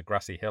out from the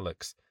grassy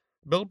hillocks,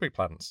 bilberry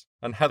plants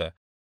and heather,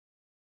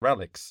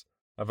 relics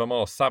of a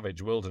more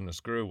savage wilderness,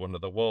 grew under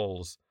the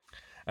walls,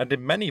 and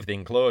in many of the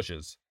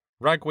enclosures,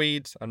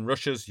 ragweeds and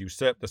rushes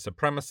usurped the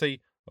supremacy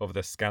over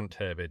the scant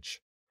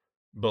herbage.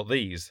 But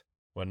these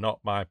were not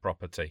my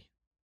property.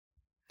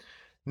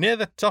 Near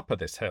the top of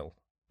this hill,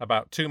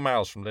 about 2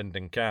 miles from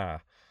Linden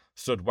Carr,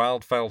 stood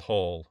Wildfell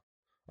Hall,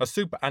 a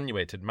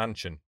superannuated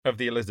mansion of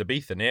the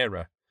Elizabethan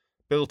era,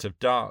 built of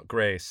dark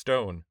grey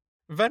stone,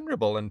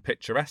 venerable and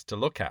picturesque to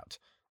look at,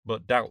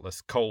 but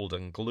doubtless cold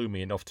and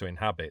gloomy enough to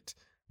inhabit,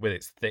 with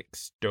its thick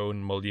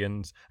stone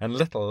mullions and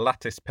little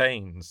lattice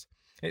panes,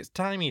 its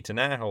time-eaten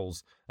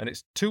air-holes, and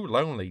its too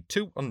lonely,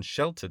 too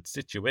unsheltered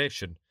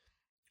situation,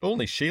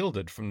 only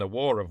shielded from the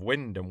war of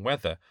wind and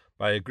weather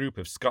by a group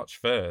of Scotch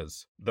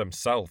firs,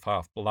 themselves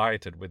half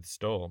blighted with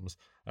storms,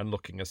 and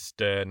looking as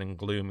stern and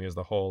gloomy as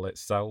the hall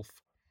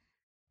itself.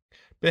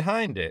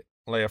 Behind it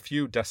lay a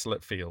few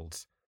desolate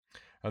fields,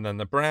 and then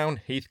the brown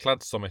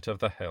heath-clad summit of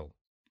the hill.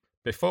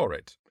 Before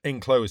it,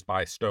 enclosed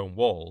by stone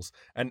walls,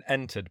 and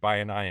entered by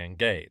an iron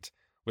gate,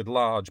 with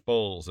large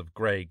balls of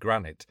grey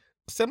granite,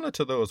 similar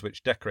to those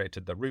which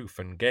decorated the roof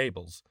and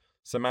gables,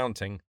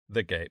 surmounting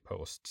the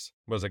gateposts,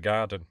 was a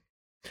garden,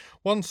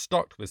 one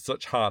stocked with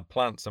such hard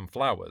plants and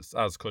flowers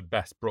as could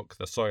best brook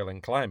the soil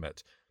and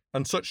climate,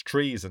 and such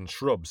trees and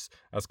shrubs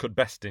as could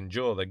best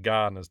endure the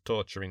gardener's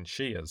torturing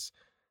shears,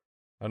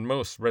 and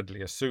most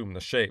readily assume the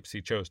shapes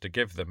he chose to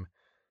give them,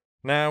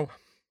 now,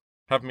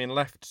 having been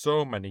left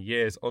so many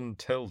years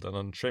untilled and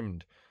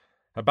untrimmed,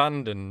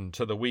 abandoned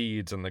to the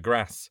weeds and the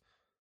grass,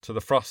 to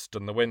the frost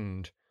and the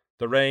wind,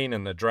 the rain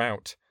and the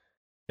drought,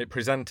 it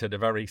presented a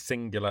very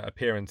singular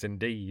appearance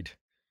indeed.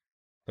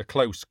 The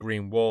close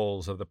green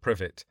walls of the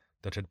privet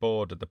that had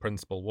bordered the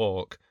principal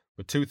walk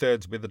were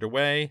 2/3 withered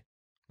away,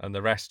 and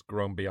the rest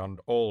grown beyond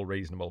all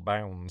reasonable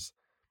bounds.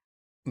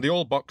 The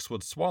old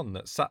boxwood swan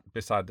that sat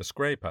beside the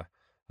scraper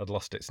had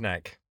lost its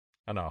neck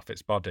and half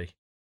its body.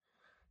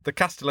 The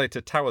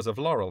castellated towers of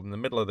laurel in the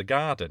middle of the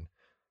garden,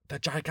 the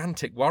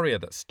gigantic warrior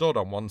that stood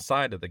on one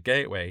side of the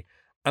gateway,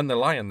 and the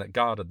lion that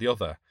guarded the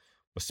other,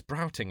 were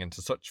sprouting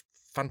into such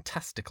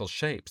fantastical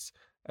shapes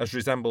as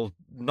resembled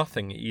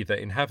nothing either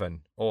in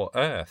heaven or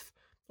earth,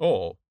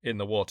 or in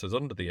the waters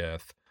under the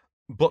earth.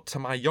 But to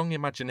my young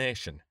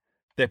imagination,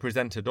 they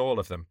presented all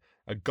of them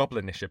a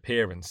goblinish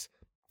appearance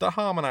that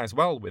harmonized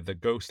well with the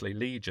ghostly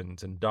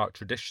legends and dark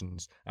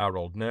traditions our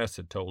old nurse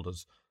had told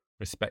us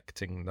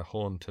respecting the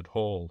haunted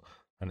hall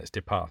and its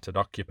departed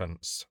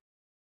occupants.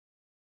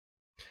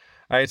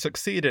 I had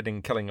succeeded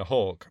in killing a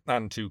hawk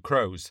and 2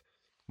 crows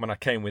when I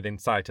came within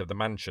sight of the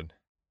mansion,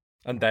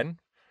 and then,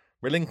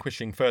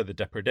 relinquishing further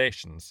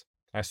depredations,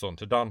 I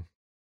sauntered on,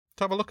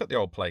 to have a look at the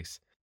old place,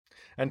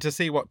 and to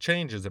see what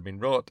changes had been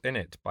wrought in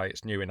it by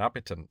its new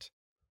inhabitant.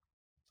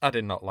 I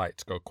did not like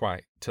to go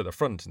quite to the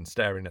front and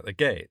staring at the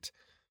gate,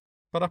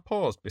 but I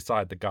paused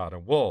beside the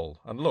garden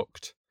wall and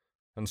looked,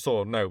 and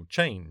saw no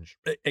change,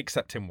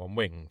 except in one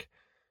wing,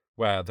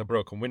 where the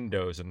broken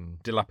windows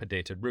and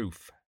dilapidated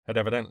roof had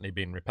evidently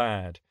been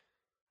repaired,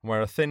 and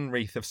where a thin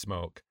wreath of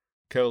smoke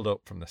curled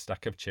up from the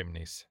stack of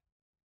chimneys.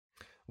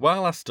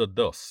 While I stood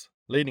thus,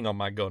 leaning on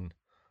my gun,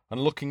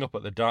 and looking up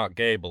at the dark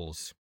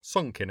gables,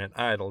 sunk in an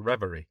idle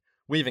reverie,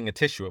 weaving a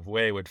tissue of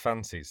wayward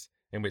fancies,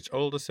 in which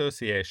old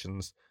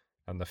associations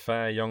and the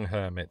fair young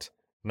hermit,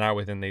 now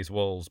within these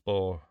walls,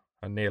 bore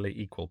a nearly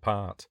equal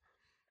part,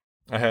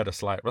 I heard a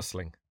slight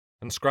rustling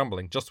and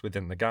scrambling just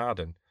within the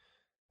garden,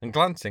 and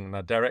glancing in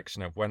the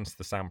direction of whence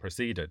the sound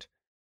proceeded,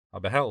 I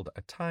beheld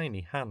a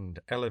tiny hand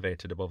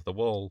elevated above the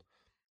wall.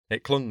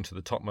 It clung to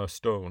the topmost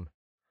stone,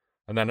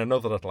 and then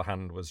another little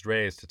hand was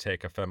raised to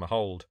take a firmer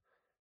hold,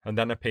 and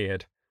then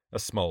appeared a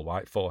small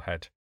white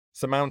forehead,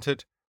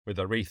 surmounted with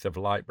a wreath of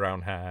light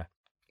brown hair,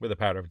 with a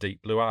pair of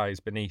deep blue eyes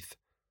beneath,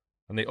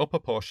 and the upper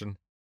portion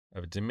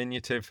of a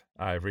diminutive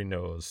ivory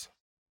nose.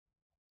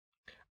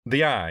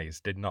 The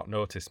eyes did not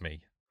notice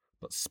me,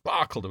 but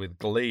sparkled with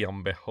glee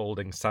on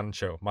beholding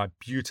Sancho, my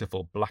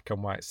beautiful black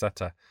and white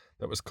setter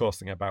that was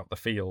coursing about the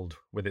field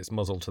with its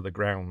muzzle to the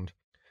ground.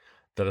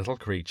 The little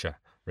creature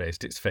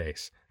raised its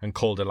face and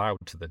called aloud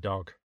to the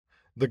dog.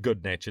 The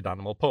good-natured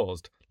animal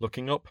paused,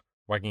 looking up,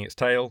 wagging its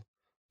tail,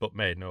 but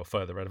made no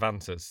further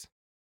advances.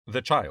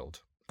 The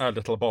child, a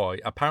little boy,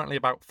 apparently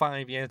about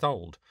 5 years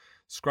old,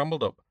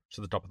 scrambled up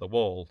to the top of the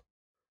wall,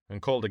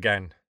 and called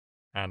again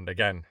and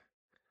again,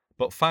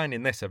 but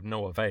finding this of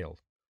no avail,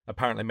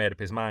 apparently made up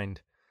his mind,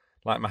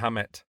 like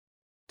Mahomet,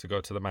 to go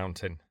to the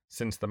mountain,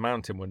 since the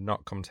mountain would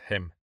not come to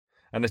him,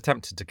 and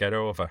attempted to get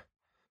over.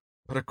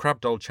 But a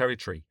crabbed old cherry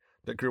tree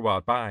that grew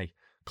hard by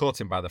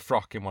caught him by the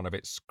frock in one of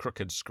its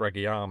crooked,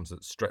 scraggy arms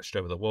that stretched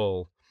over the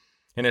wall.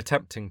 In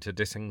attempting to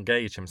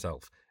disengage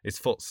himself, his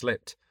foot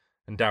slipped,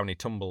 and down he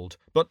tumbled,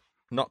 but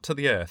not to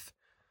the earth.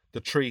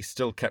 The tree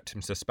still kept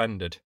him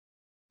suspended.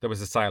 There was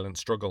a silent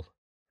struggle,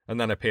 and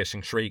then a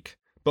piercing shriek,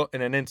 but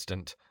in an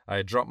instant I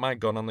had dropped my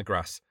gun on the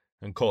grass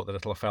and caught the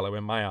little fellow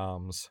in my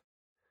arms.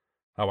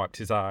 I wiped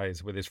his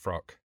eyes with his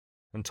frock,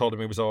 and told him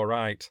he was all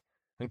right,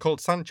 and called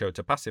Sancho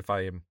to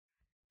pacify him.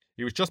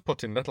 He was just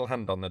putting little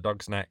hand on the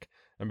dog's neck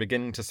and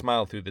beginning to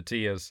smile through the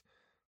tears,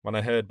 when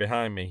I heard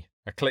behind me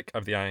a click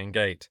of the iron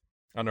gate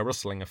and a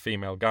rustling of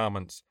female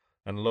garments,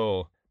 and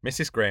lo,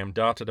 Mrs. Graham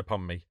darted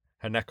upon me,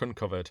 her neck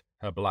uncovered,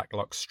 her black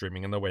locks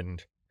streaming in the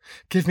wind.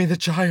 "Give me the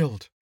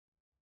child,"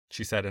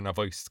 she said in a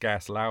voice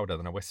scarce louder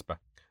than a whisper,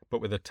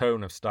 but with a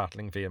tone of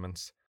startling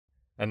vehemence,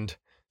 and,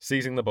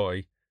 seizing the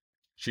boy,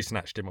 she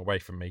snatched him away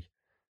from me,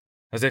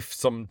 as if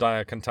some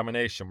dire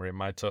contamination were in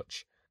my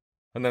touch,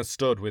 and then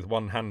stood with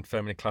one hand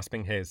firmly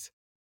clasping his,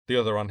 the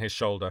other on his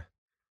shoulder,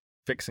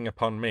 fixing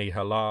upon me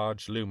her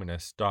large,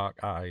 luminous,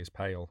 dark eyes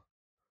pale,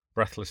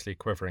 breathlessly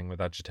quivering with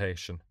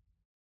agitation.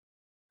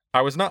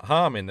 "I was not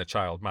harming the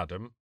child,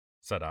 madam,"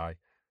 said I,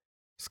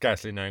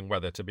 scarcely knowing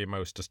whether to be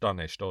most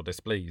astonished or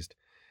displeased.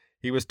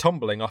 "He was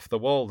tumbling off the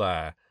wall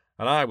there,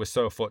 and I was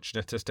so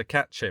fortunate as to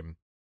catch him,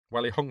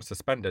 while he hung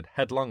suspended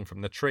headlong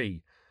from the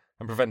tree,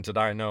 and prevented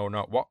I know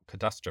not what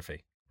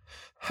catastrophe."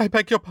 "I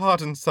beg your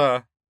pardon,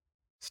 sir,"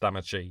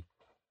 stammered she,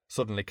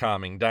 suddenly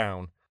calming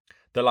down,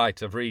 the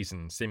light of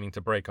reason seeming to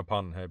break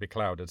upon her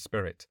beclouded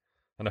spirit,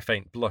 and a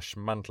faint blush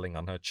mantling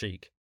on her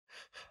cheek.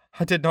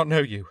 "I did not know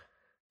you,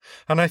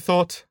 and I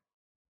thought—"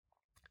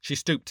 She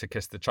stooped to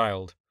kiss the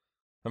child,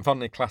 and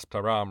fondly clasped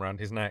her arm round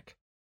his neck.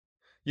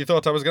 "You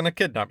thought I was going to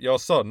kidnap your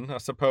son, I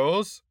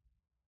suppose?"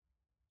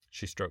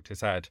 She stroked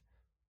his head,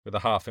 with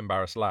a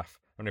half-embarrassed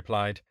laugh, and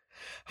replied,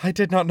 "I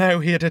did not know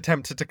he had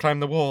attempted to climb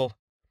the wall.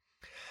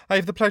 I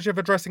have the pleasure of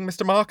addressing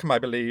Mr. Markham, I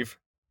believe,"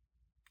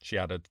 she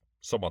added,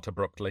 somewhat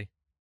abruptly.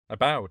 I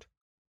bowed,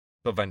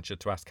 but ventured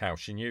to ask how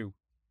she knew.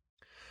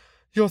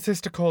 "Your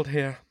sister called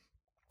here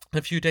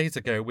a few days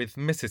ago with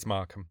Mrs.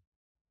 Markham."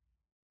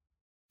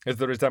 "Is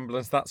the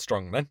resemblance that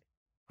strong, then?"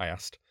 I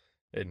asked,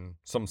 in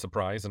some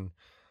surprise, and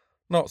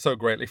not so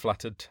greatly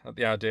flattered at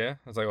the idea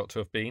as I ought to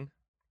have been.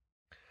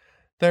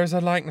 "There is a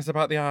likeness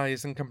about the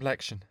eyes and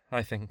complexion,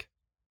 I think,"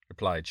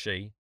 replied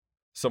she,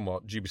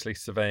 somewhat dubiously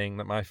surveying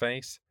my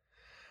face.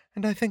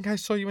 "And I think I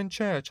saw you in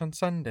church on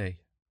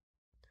Sunday."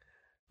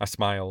 I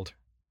smiled.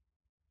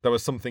 There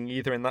was something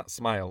either in that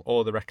smile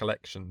or the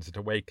recollections it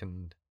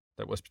awakened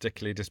that was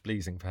particularly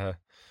displeasing for her,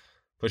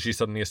 for she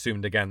suddenly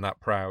assumed again that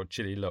proud,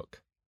 chilly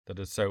look that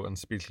had so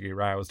unspeakably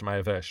roused my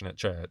aversion at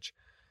church,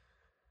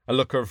 a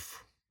look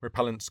of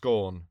repellent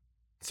scorn,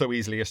 so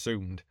easily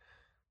assumed,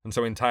 and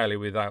so entirely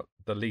without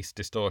the least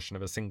distortion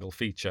of a single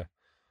feature,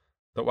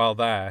 that while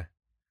there,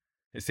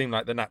 it seemed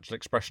like the natural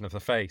expression of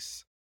the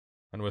face,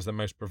 and was the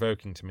most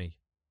provoking to me,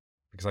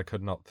 because I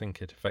could not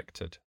think it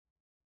affected.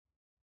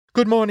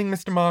 "Good morning,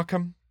 Mr.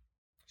 Markham,"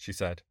 she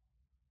said,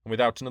 and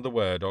without another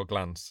word or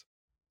glance,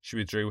 she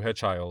withdrew her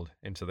child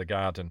into the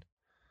garden,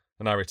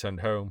 and I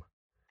returned home,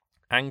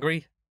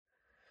 angry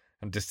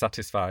and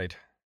dissatisfied.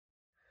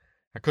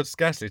 I could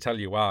scarcely tell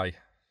you why,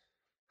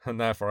 and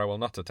therefore I will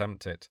not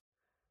attempt it.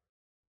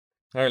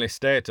 I only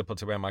stayed to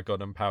put away my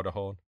gun and powder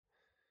horn,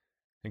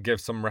 and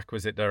give some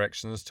requisite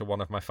directions to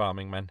one of my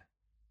farming men,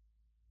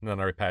 and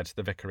then I repaired to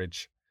the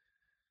vicarage,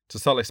 to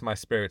solace my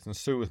spirit and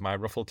soothe my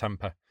ruffled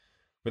temper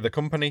with the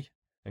company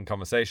and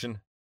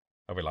conversation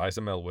of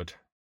Eliza Millward.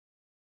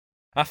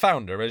 I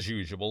found her, as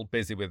usual,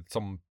 busy with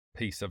some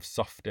piece of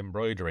soft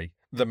embroidery.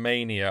 The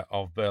mania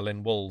of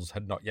Berlin wools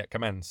had not yet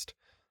commenced,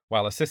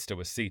 while her sister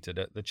was seated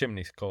at the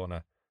chimney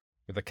corner,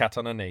 with the cat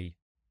on her knee,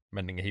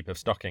 mending a heap of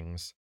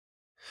stockings.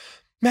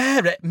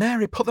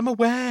 Mary, put them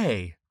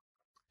away!"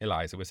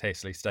 Eliza was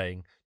hastily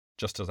saying,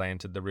 just as I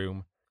entered the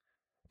room.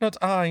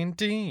 "Not I,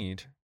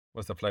 indeed,"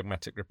 was the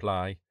phlegmatic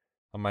reply,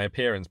 and my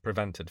appearance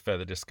prevented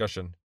further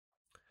discussion.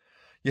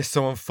 "You're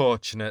so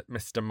unfortunate,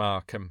 Mr.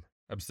 Markham,"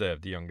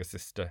 observed the younger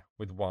sister,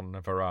 with one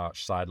of her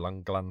arch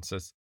sidelong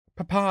glances.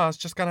 "Papa's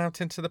just gone out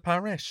into the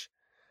parish,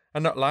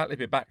 and not likely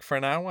be back for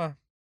an hour."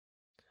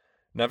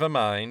 "Never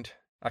mind,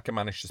 I can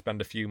manage to spend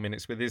a few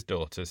minutes with his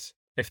daughters,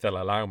 if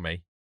they'll allow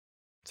me,"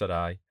 said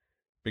I,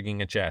 bringing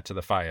a chair to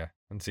the fire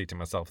and seating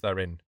myself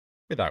therein,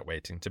 without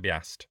waiting to be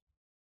asked.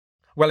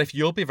 "Well, if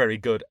you'll be very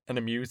good and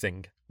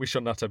amusing, we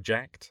shall not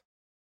object."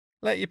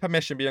 "Let your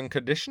permission be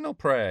unconditional,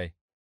 pray,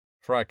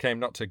 for I came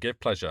not to give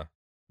pleasure,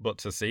 but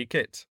to seek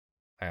it,"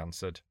 I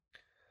answered.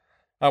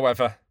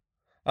 "However,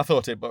 I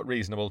thought it but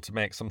reasonable to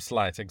make some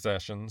slight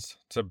exertions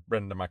to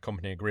render my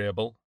company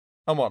agreeable,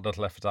 and what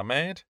little effort I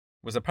made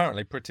was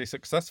apparently pretty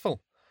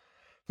successful,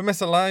 for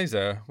Miss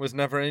Eliza was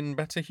never in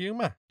better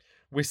humour.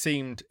 We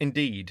seemed,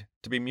 indeed,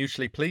 to be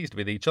mutually pleased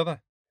with each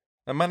other,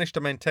 and managed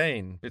to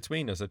maintain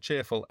between us a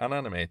cheerful and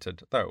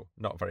animated, though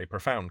not very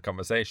profound,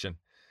 conversation.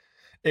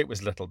 It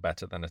was little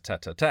better than a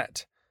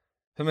tete-a-tete,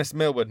 for Miss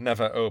Millward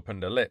never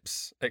opened her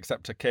lips,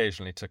 except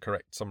occasionally to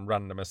correct some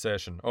random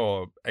assertion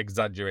or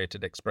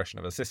exaggerated expression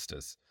of her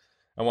sister's,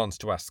 and once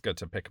to ask her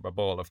to pick up a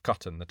ball of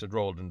cotton that had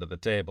rolled under the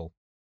table.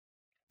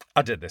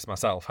 I did this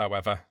myself,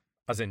 however,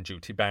 as in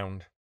duty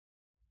bound.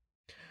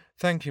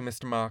 "Thank you,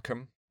 Mr.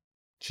 Markham,"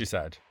 she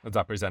said, as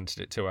I presented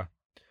it to her.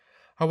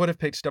 "I would have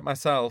picked it up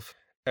myself,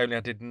 only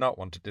I did not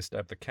want to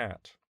disturb the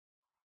cat."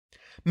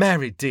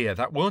 "Mary dear,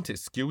 that won't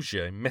excuse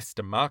you in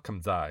Mr.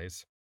 Markham's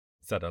eyes,"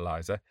 said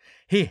Eliza.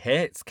 "He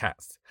hates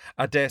cats,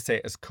 I dare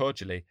say as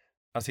cordially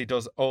as he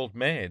does old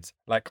maids,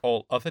 like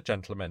all other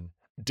gentlemen.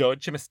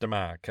 Don't you, Mr.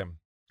 Markham?"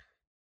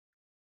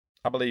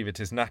 "I believe it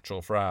is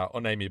natural for our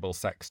unamiable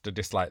sex to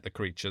dislike the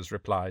creatures,"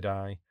 replied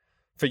I,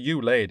 "for you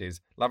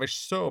ladies lavish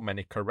so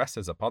many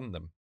caresses upon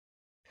them."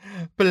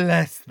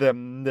 "Bless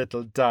them,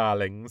 little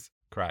darlings,"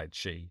 cried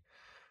she,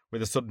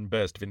 with a sudden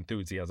burst of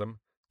enthusiasm,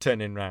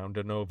 turning round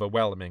and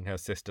overwhelming her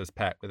sister's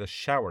pet with a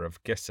shower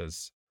of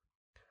kisses.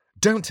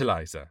 "Don't,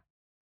 Eliza,"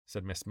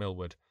 said Miss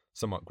Millward,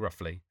 somewhat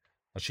gruffly,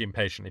 as she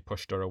impatiently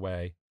pushed her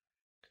away.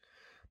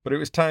 But it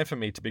was time for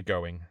me to be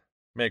going.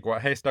 Make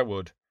what haste I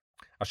would,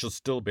 I should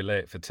still be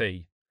late for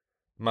tea.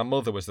 My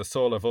mother was the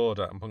soul of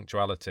order and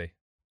punctuality.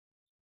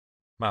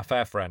 My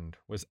fair friend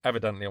was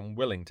evidently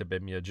unwilling to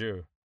bid me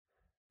adieu.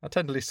 I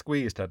tenderly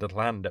squeezed her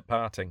little hand at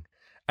parting,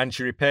 and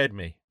she repaid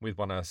me with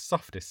one of her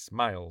softest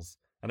smiles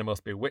and her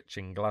most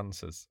bewitching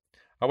glances.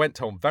 I went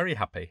home very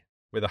happy,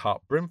 with a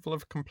heart brimful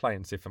of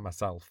complacency for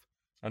myself,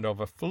 and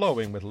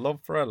overflowing with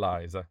love for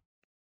Eliza.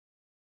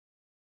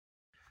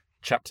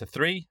 Chapter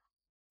 3.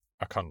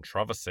 A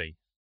Controversy.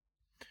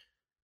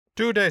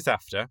 2 days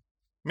after,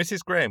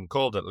 Mrs. Graham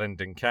called at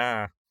Linden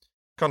Car,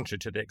 contrary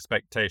to the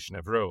expectation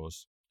of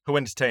Rose, who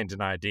entertained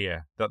an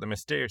idea that the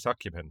mysterious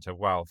occupant of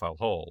Wildfell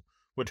Hall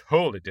would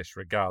wholly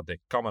disregard the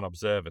common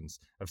observance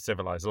of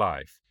civilized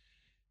life,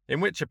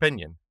 in which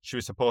opinion she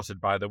was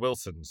supported by the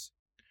Wilsons,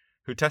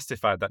 who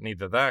testified that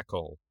neither their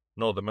call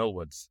nor the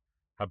Millwards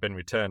had been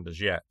returned as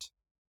yet.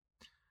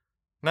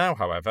 Now,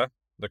 however,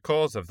 the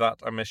cause of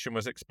that omission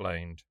was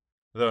explained,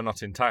 though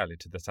not entirely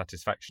to the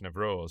satisfaction of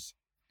Rose.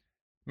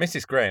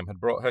 Mrs. Graham had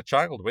brought her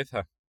child with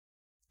her,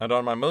 and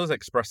on my mother's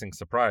expressing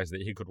surprise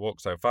that he could walk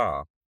so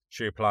far,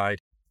 she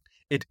replied,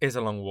 "It is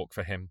a long walk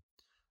for him,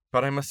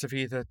 but I must have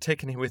either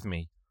taken him with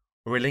me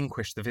or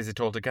relinquished the visit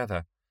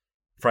altogether,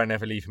 for I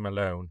never leave him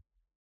alone.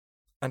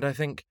 And I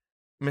think,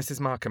 Mrs.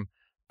 Markham,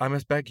 I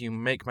must beg you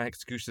make my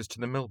excuses to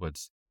the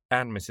Millwards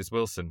and Mrs.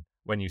 Wilson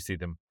when you see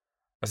them,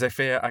 as I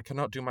fear I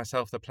cannot do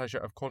myself the pleasure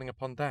of calling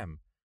upon them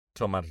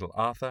till my little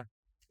Arthur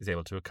is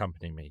able to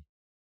accompany me."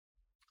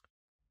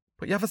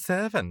 "But you have a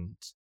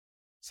servant,"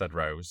 said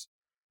Rose.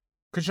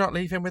 "Could you not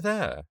leave him with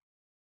her?"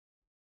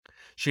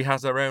 "She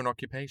has her own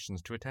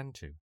occupations to attend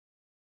to,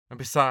 and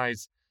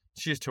besides,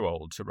 she is too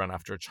old to run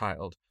after a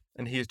child,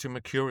 and he is too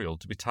mercurial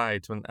to be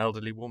tied to an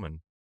elderly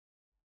woman."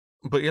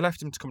 "But you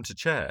left him to come to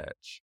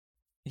church?"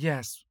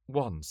 "Yes,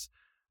 once,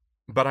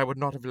 but I would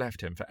not have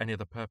left him for any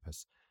other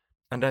purpose,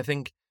 and I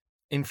think,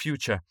 in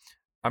future,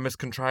 I must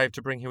contrive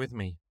to bring him with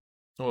me,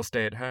 or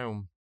stay at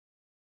home."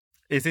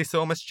 "Is he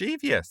so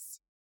mischievous?"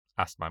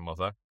 asked my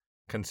mother,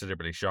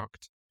 considerably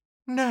shocked.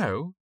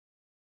 "No,"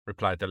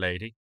 replied the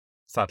lady,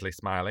 sadly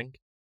smiling,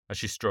 as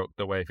she stroked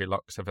the wavy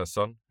locks of her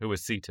son, who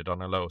was seated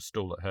on a low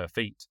stool at her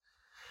feet.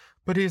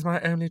 "But he is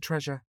my only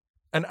treasure,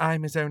 and I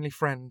am his only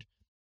friend,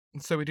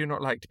 so we do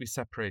not like to be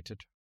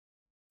separated."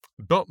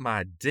 "But,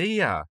 my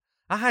dear,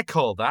 I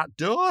call that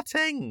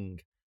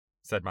doting,"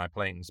 said my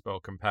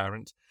plain-spoken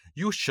parent.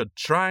 "You should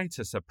try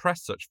to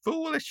suppress such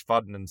foolish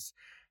fondness,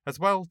 as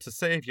well to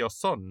save your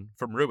son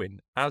from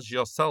ruin as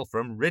yourself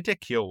from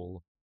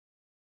ridicule."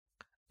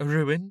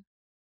 "Ruin,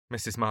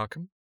 Mrs.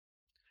 Markham?"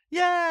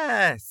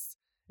 "Yes,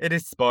 it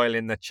is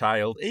spoiling the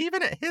child,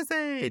 even at his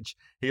age.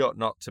 He ought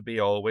not to be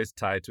always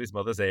tied to his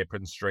mother's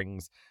apron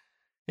strings.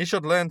 He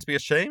should learn to be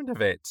ashamed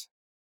of it."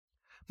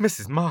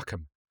 "Mrs.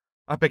 Markham,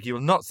 I beg you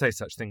will not say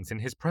such things in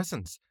his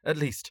presence. At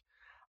least,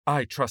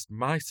 I trust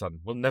my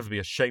son will never be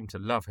ashamed to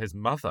love his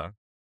mother,"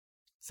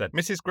 said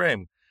Mrs.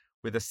 Graham,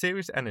 with a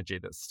serious energy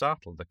that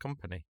startled the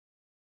company.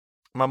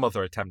 My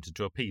mother attempted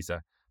to appease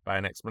her by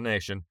an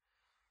explanation,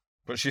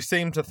 but she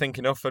seemed to think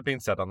enough had been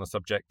said on the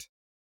subject,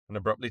 and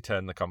abruptly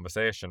turned the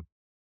conversation.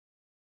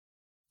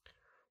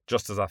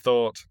 "Just as I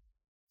thought,"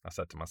 I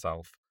said to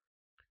myself.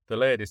 "The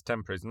lady's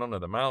temper is none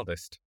of the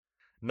mildest,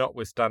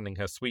 notwithstanding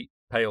her sweet,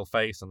 pale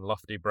face and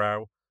lofty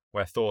brow,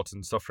 where thought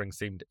and suffering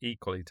seemed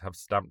equally to have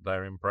stamped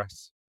their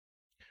impress."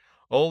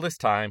 All this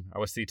time I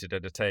was seated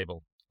at a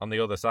table on the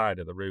other side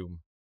of the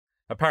room,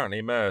 apparently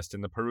immersed in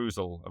the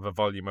perusal of a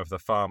volume of the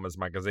Farmer's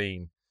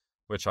Magazine,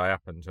 which I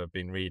happened to have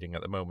been reading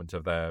at the moment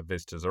of their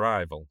visitor's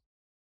arrival.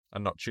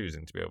 and not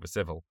choosing to be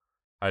over-civil,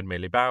 I had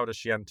merely bowed as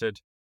she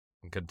entered,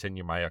 and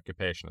continued my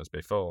occupation as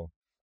before.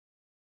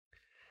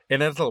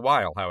 In a little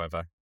while,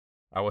 however,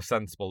 I was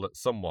sensible that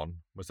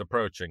someone was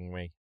approaching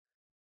me,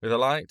 with a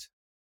light,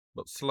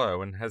 but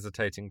slow and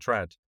hesitating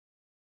tread.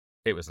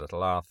 It was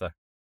little Arthur.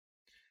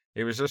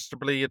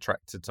 Irresistibly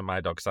attracted to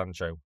my dog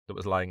Sancho, that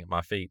was lying at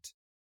my feet.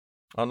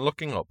 On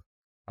looking up,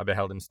 I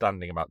beheld him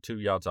standing about 2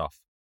 yards off,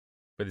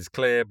 with his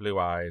clear blue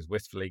eyes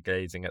wistfully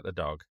gazing at the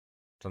dog,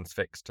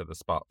 transfixed to the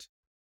spot.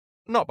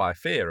 Not by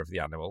fear of the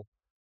animal,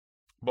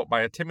 but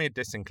by a timid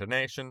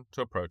disinclination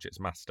to approach its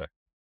master.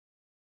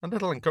 A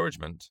little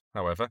encouragement,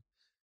 however,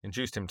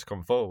 induced him to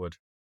come forward.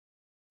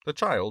 The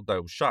child,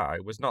 though shy,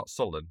 was not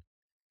sullen.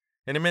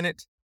 In a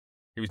minute,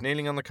 he was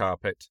kneeling on the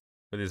carpet,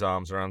 with his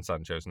arms around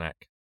Sancho's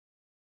neck.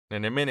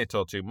 In a minute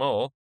or two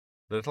more,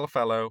 the little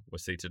fellow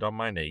was seated on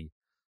my knee,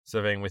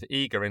 surveying with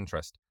eager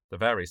interest the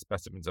various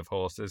specimens of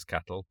horses,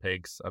 cattle,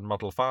 pigs, and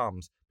model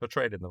farms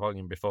portrayed in the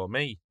volume before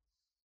me.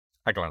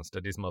 I glanced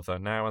at his mother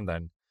now and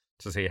then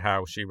to see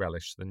how she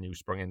relished the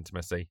new-sprung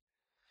intimacy,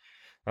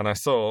 and I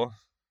saw,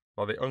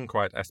 by the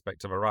unquiet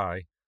aspect of her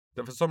eye,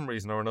 that for some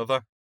reason or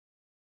another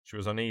she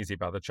was uneasy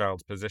by the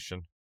child's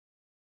position.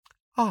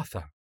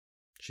 "Arthur,"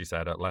 she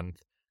said at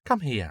length,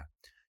 "come here.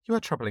 You are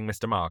troubling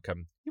Mr.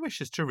 Markham. He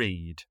wishes to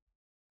read."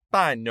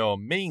 "By no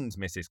means,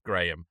 Mrs.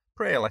 Graham.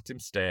 Pray let him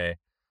stay.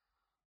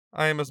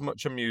 I am as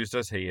much amused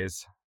as he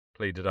is,"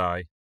 pleaded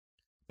I.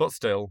 But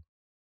still,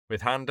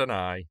 with hand and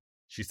eye,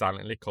 she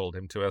silently called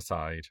him to her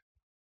side.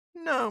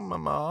 "No,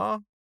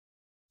 mamma,"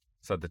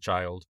 said the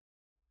child.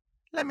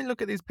 "Let me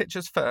look at these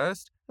pictures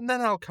first, and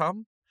then I'll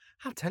come.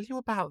 I'll tell you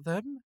about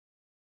them."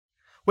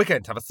 "We're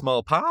going to have a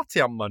small party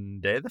on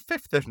Monday, the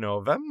 5th of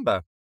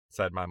November,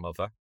 said my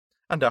mother,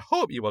 "and I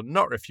hope you will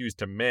not refuse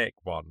to make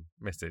one,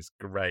 Mrs.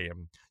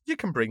 Graham. You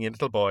can bring your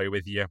little boy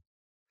with you.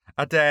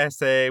 I dare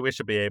say we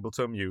shall be able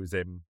to amuse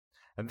him,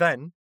 and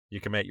then you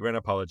can make your own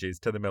apologies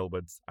to the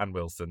Millwards and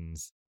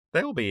Wilsons.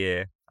 They will be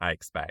here, I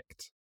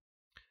expect."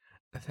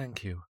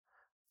 "Thank you.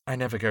 I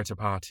never go to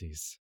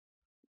parties."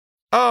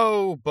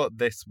 "Oh, but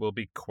this will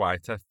be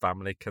quite a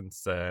family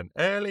concern.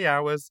 Early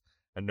hours,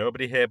 and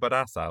nobody here but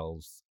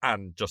ourselves,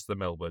 and just the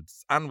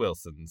Millwards and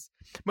Wilsons,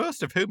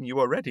 most of whom you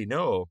already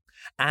know,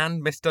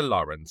 and Mr.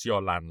 Lawrence,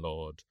 your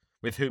landlord,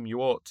 with whom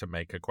you ought to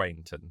make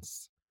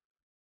acquaintance."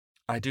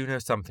 "I do know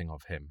something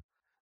of him,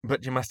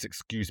 but you must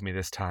excuse me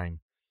this time,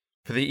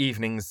 for the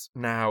evenings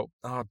now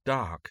are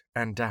dark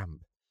and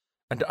damp,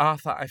 and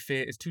Arthur, I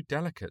fear, is too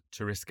delicate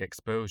to risk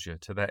exposure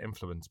to their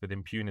influence with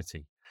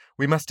impunity.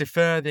 We must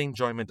defer the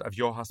enjoyment of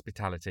your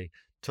hospitality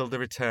till the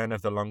return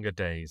of the longer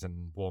days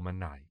and warmer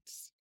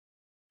nights."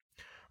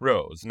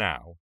 Rose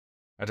now,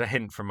 at a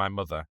hint from my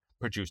mother,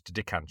 produced a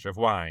decanter of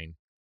wine,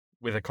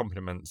 with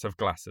accompaniments of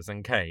glasses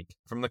and cake,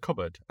 from the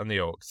cupboard and the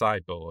oak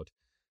sideboard,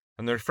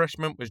 and the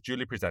refreshment was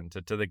duly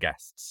presented to the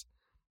guests.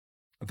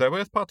 They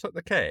both partook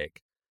the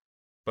cake,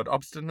 but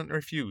obstinately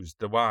refused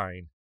the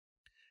wine,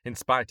 in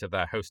spite of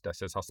their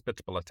hostess's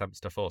hospitable attempts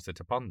to force it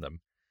upon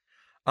them.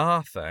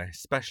 Arthur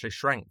especially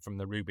shrank from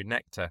the ruby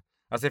nectar,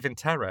 as if in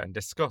terror and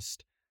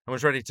disgust, and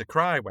was ready to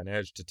cry when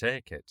urged to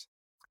take it.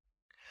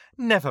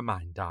 "Never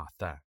mind,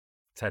 Arthur,"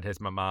 said his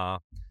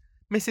mamma.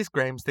 "Mrs.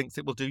 Graham thinks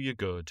it will do you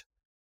good,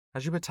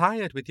 as you were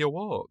tired with your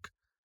walk,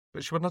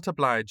 but she will not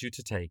oblige you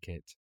to take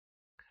it.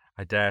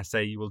 I dare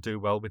say you will do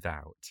well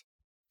without.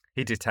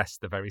 He detests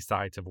the very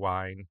sight of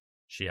wine,"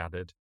 she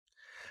added,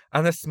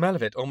 "and the smell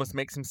of it almost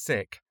makes him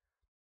sick.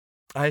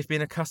 I have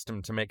been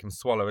accustomed to make him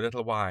swallow a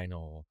little wine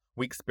or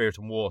weak spirit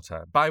and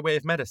water, by way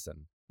of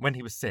medicine, when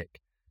he was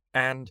sick,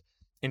 and,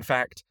 in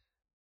fact,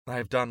 I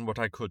have done what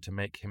I could to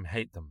make him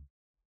hate them."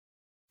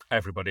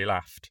 Everybody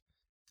laughed,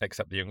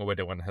 except the young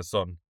widow and her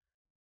son.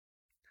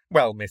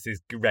 "Well,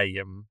 Mrs.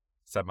 Graham,"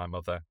 said my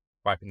mother,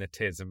 wiping the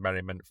tears of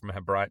merriment from her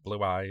bright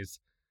blue eyes,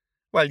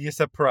 "well, you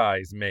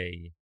surprise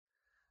me.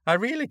 I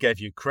really gave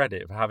you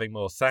credit for having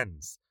more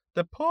sense.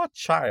 The poor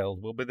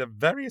child will be the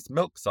veriest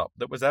milksop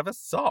that was ever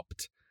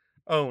sopped.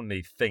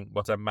 Only think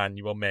what a man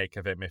you will make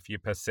of him if you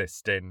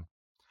persist in—"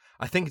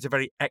 "I think it a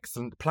very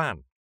excellent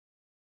plan,"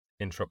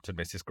 interrupted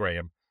Mrs.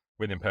 Graham,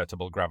 with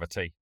imperturbable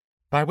gravity,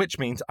 "by which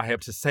means I hope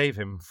to save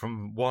him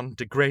from one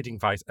degrading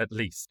vice at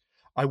least.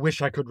 I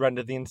wish I could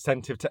render the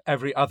incentive to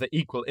every other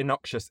equal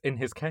innoxious in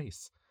his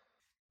case."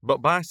 "But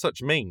by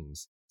such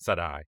means," said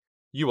I,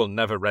 "you will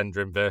never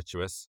render him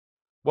virtuous.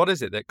 What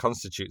is it that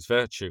constitutes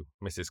virtue,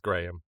 Mrs.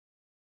 Graham?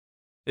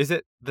 Is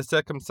it the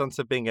circumstance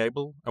of being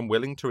able and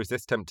willing to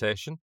resist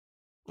temptation,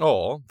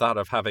 or that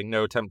of having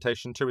no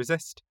temptation to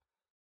resist?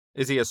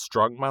 Is he a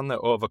strong man that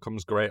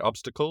overcomes great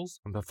obstacles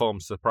and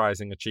performs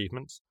surprising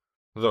achievements,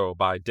 though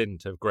by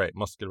dint of great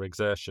muscular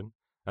exertion,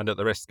 and at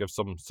the risk of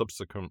some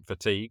subsequent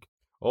fatigue?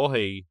 Or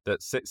he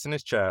that sits in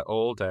his chair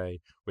all day,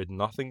 with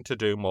nothing to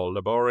do more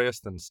laborious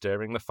than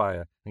stirring the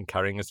fire and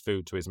carrying his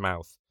food to his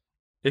mouth?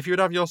 If you would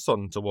have your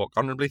son to walk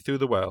honourably through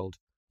the world,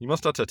 you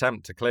must not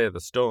attempt to clear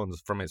the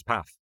stones from his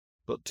path,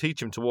 but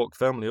teach him to walk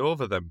firmly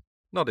over them,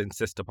 not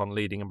insist upon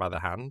leading him by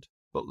the hand,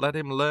 but let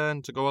him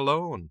learn to go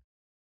alone."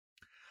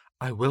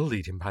 "I will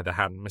lead him by the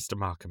hand, Mr.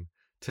 Markham,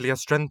 till he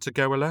has strength to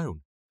go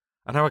alone,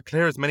 and I will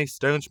clear as many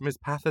stones from his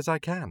path as I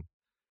can,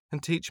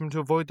 and teach him to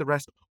avoid the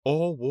rest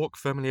or walk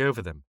firmly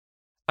over them.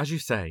 As you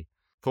say,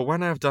 for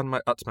when I have done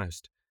my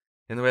utmost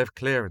in the way of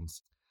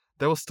clearance,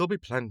 there will still be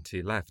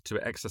plenty left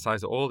to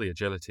exercise all the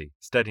agility,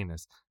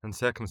 steadiness, and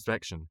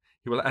circumspection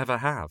he will ever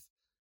have.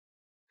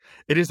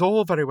 It is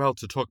all very well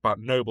to talk about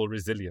noble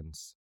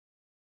resilience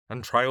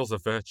and trials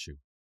of virtue,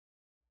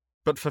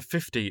 but for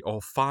 50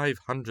 or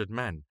 500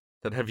 men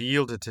that have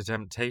yielded to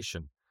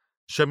temptation,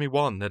 show me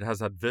one that has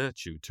had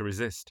virtue to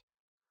resist.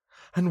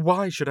 And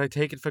why should I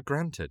take it for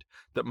granted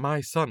that my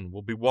son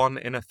will be 1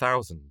 in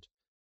 1,000,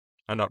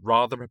 and not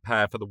rather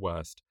prepare for the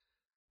worst,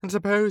 and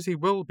suppose he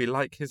will be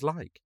like his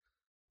like,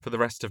 for the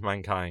rest of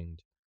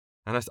mankind,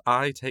 unless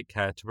I take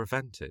care to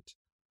prevent it?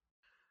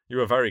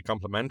 You are very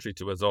complimentary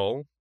to us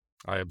all,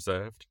 I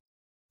observed.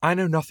 I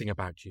know nothing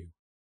about you.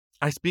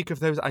 I speak of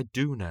those I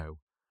do know,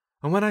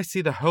 and when I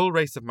see the whole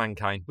race of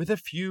mankind, with a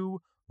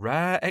few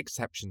rare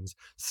exceptions,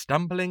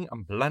 stumbling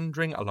and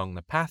blundering along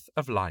the path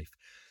of life,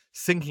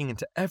 sinking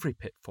into every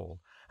pitfall,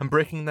 and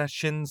breaking their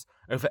shins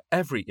over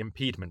every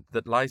impediment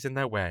that lies in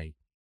their way,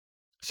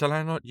 shall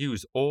I not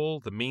use all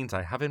the means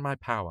I have in my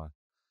power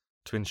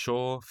to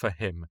ensure for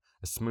him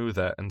a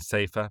smoother and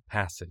safer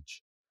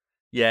passage?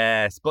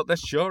 Yes, but the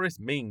surest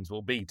means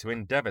will be to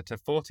endeavour to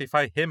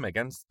fortify him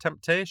against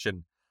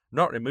temptation,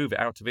 not remove it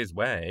out of his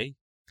way.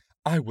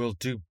 I will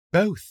do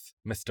both,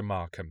 Mr.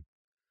 Markham.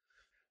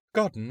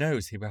 God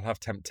knows he will have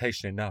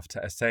temptation enough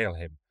to assail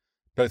him,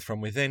 both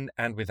from within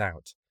and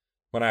without,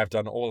 when I have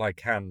done all I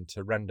can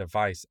to render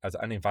vice as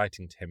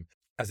uninviting to him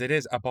as it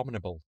is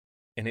abominable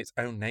in its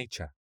own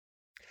nature.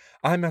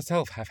 I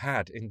myself have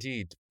had,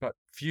 indeed, but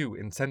few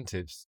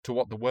incentives to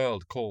what the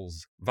world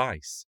calls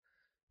vice,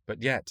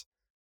 but yet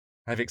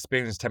I have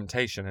experienced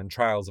temptation and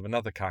trials of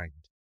another kind,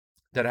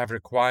 that have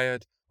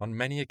required on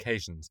many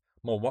occasions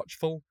more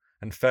watchful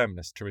and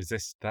firmness to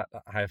resist that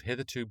I have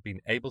hitherto been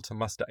able to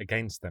muster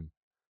against them.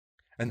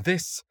 And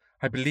this,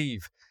 I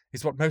believe,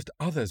 is what most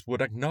others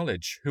would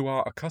acknowledge who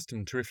are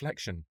accustomed to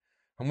reflection,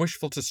 and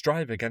wishful to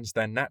strive against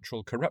their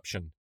natural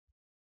corruption.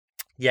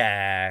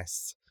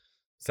 Yes,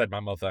 said my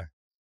mother,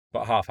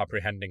 but half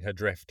apprehending her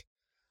drift.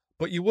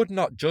 But you would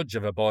not judge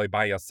of a boy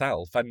by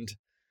yourself, and,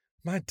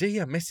 my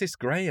dear Mrs.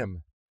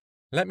 Graham,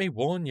 let me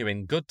warn you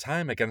in good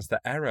time against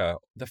the error,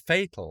 the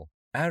fatal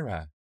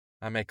error,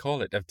 I may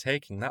call it, of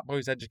taking that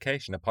boy's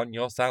education upon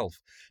yourself,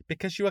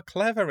 because you are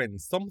clever in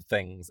some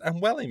things,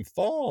 and well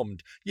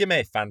informed. You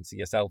may fancy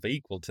yourself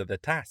equal to the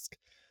task,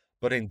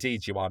 but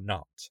indeed you are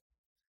not.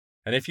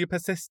 And if you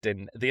persist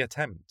in the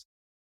attempt,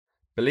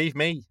 believe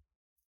me,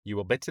 you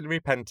will bitterly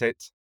repent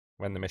it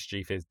when the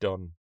mischief is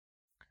done.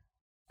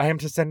 I am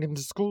to send him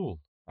to school,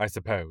 I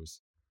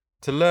suppose,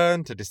 to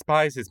learn to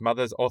despise his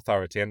mother's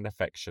authority and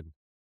affection,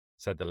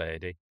 said the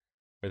lady,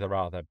 with a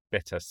rather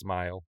bitter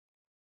smile.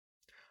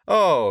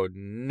 Oh,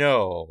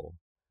 no,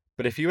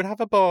 but if you would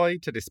have a boy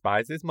to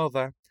despise his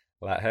mother,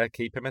 let her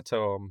keep him at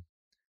home,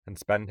 and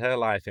spend her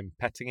life in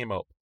petting him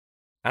up,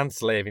 and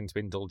slaving to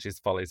indulge his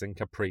follies and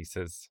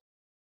caprices.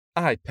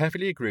 I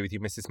perfectly agree with you,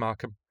 Mrs.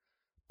 Markham,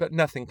 but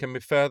nothing can be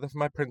further from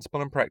my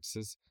principle and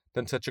practices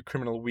than such a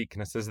criminal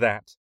weakness as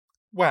that.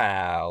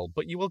 Well,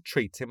 but you will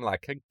treat him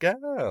like a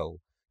girl.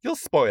 You'll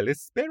spoil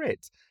his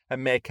spirit,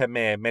 and make a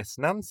mere Miss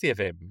Nancy of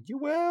him. You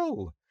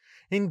will.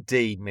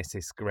 Indeed,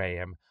 Mrs.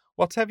 Graham,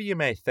 whatever you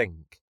may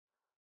think.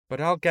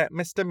 But I'll get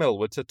Mr.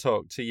 Millward to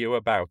talk to you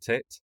about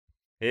it.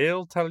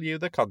 He'll tell you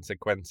the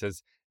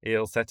consequences.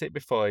 He'll set it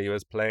before you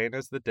as plain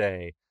as the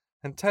day,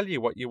 and tell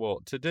you what you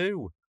ought to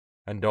do,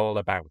 and all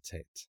about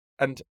it.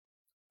 And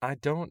I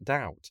don't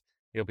doubt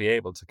he'll be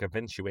able to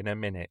convince you in a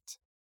minute.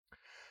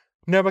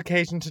 No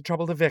occasion to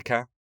trouble the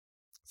vicar,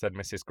 said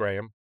Mrs.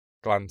 Graham,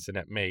 glancing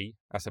at me.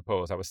 I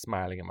suppose I was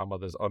smiling at my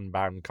mother's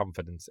unbound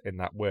confidence in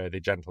that worthy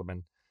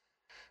gentleman.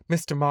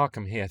 Mr.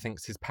 Markham here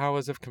thinks his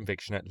powers of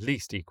conviction at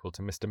least equal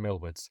to Mr.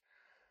 Millward's.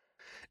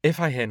 If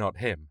I hear not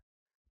him,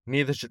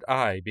 neither should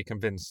I be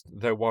convinced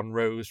though one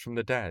rose from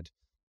the dead.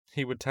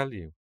 He would tell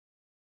you.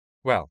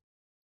 Well,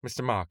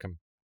 Mr. Markham,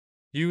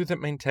 you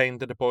that maintain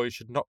that a boy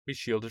should not be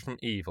shielded from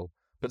evil,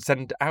 but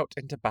sent out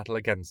into battle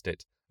against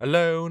it,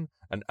 alone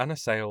and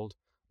unassailed,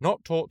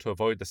 not taught to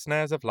avoid the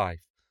snares of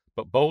life,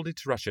 but boldly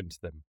to rush into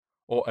them,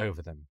 or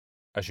over them,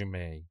 as you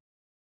may,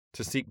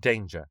 to seek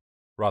danger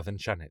rather than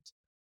shun it,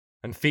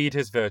 and feed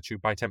his virtue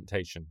by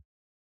temptation.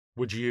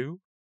 Would you?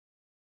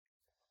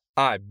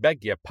 I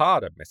beg your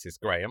pardon, Mrs.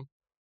 Graham,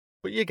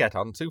 but you get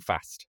on too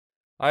fast.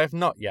 I have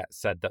not yet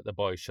said that the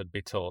boy should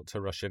be taught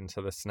to rush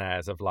into the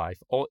snares of life,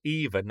 or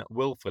even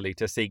wilfully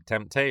to seek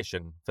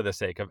temptation for the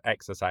sake of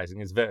exercising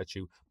his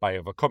virtue by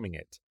overcoming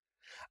it.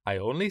 I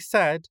only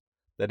said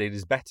that it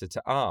is better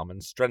to arm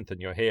and strengthen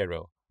your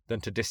hero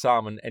than to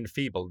disarm and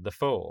enfeeble the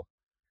foe.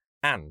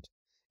 And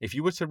if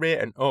you were to rear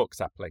an oak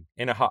sapling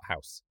in a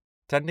hothouse,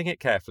 tending it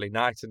carefully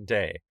night and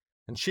day,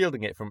 and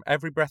shielding it from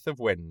every breath of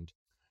wind,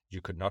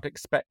 you could not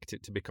expect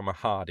it to become a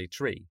hardy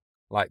tree,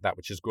 like that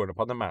which has grown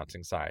upon the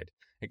mountainside,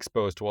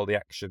 exposed to all the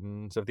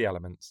actions of the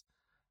elements,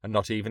 and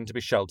not even to be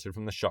sheltered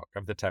from the shock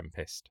of the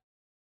tempest.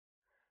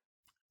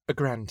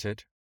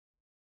 Granted.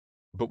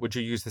 But would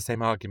you use the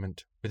same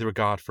argument with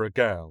regard for a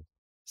girl?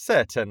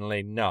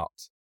 Certainly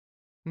not.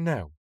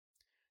 No.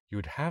 You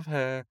would have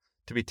her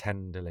to be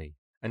tenderly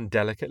and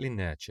delicately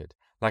nurtured,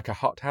 like a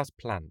hothouse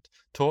plant,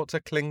 taught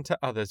to cling to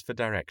others for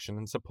direction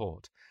and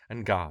support,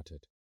 and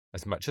guarded,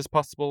 as much as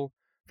possible,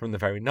 from the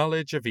very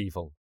knowledge of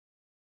evil.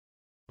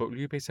 But will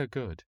you be so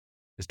good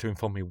as to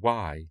inform me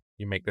why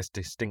you make this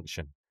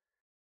distinction?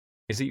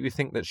 Is it you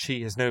think that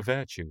she has no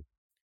virtue?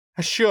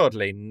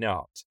 Assuredly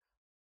not.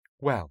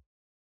 Well,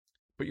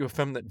 but you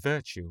affirm that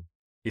virtue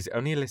is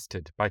only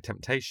elicited by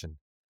temptation,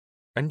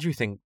 and you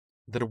think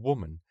that a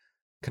woman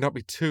cannot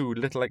be too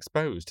little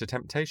exposed to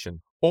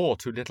temptation, or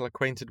too little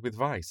acquainted with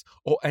vice,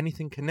 or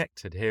anything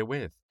connected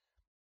herewith.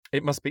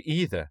 It must be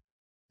either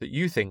that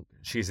you think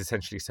she is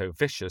essentially so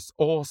vicious,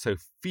 or so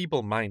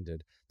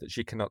feeble-minded that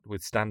she cannot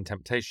withstand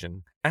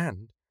temptation,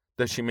 and,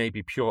 though she may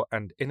be pure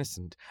and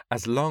innocent,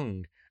 as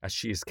long as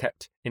she is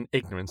kept in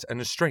ignorance and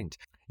restraint,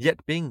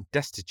 yet being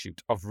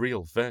destitute of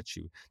real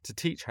virtue, to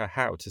teach her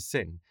how to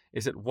sin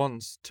is at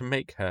once to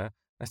make her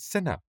a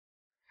sinner.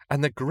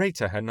 And the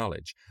greater her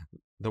knowledge,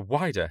 the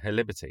wider her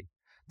liberty,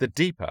 the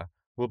deeper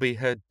will be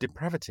her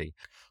depravity.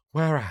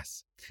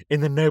 Whereas,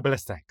 in the nobler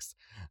sex,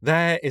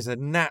 there is a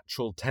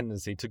natural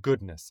tendency to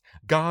goodness,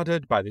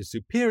 guarded by the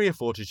superior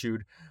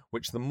fortitude,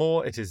 which the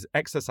more it is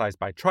exercised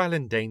by trial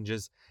and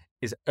dangers,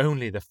 is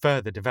only the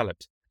further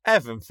developed.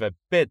 Heaven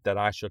forbid that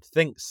I should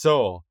think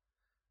so,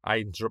 I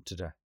interrupted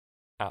her,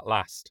 at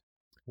last.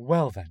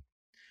 Well then,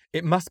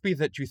 it must be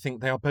that you think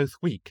they are both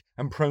weak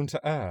and prone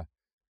to err,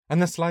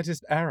 and the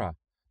slightest error,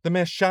 the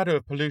mere shadow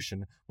of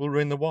pollution, will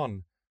ruin the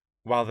one,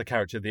 while the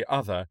character of the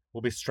other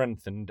will be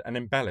strengthened and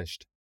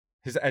embellished,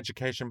 his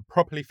education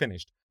properly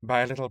finished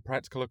by a little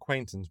practical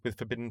acquaintance with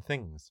forbidden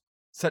things.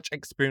 Such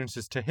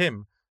experiences to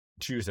him,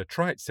 to use a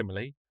trite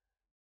simile,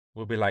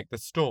 will be like the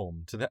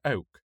storm to the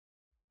oak,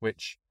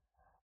 which,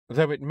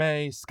 though it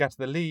may scatter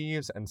the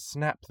leaves and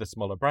snap the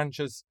smaller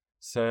branches,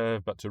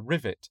 serve but to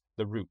rivet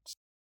the roots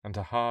and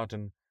to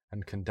harden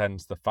and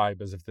condense the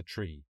fibres of the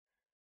tree.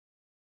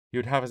 You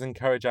would have us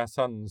encourage our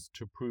sons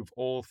to prove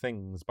all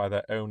things by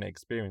their own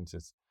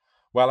experiences,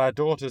 while our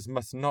daughters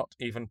must not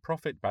even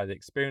profit by the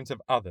experience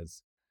of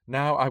others.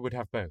 Now I would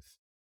have both,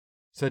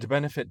 so to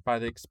benefit by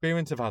the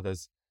experience of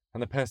others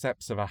and the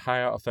percepts of a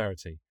higher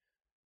authority,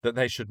 that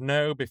they should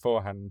know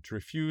beforehand to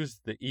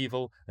refuse the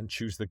evil and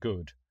choose the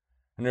good,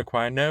 and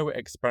require no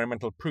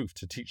experimental proof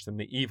to teach them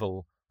the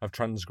evil of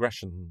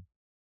transgression.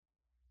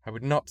 I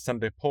would not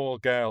send a poor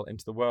girl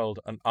into the world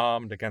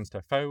unarmed against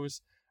her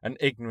foes, and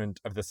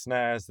ignorant of the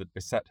snares that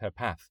beset her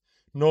path,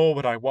 nor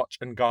would I watch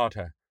and guard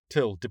her,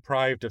 till,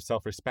 deprived of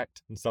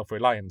self-respect and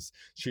self-reliance,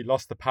 she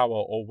lost the power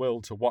or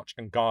will to watch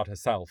and guard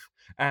herself.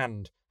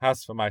 And,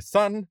 as for my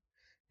son,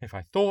 if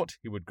I thought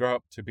he would grow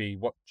up to be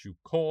what you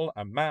call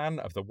a man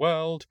of the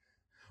world,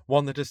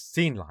 one that has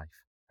seen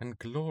life and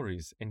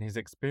glories in his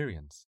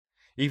experience,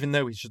 even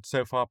though he should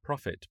so far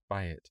profit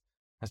by it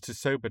as to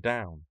sober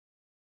down,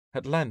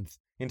 at length,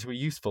 into a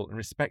useful and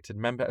respected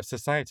member of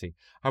society,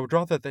 I would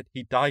rather that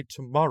he died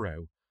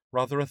tomorrow,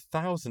 rather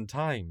 1,000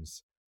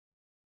 times.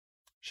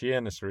 She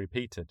earnestly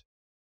repeated,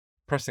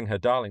 pressing her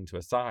darling to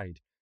her side,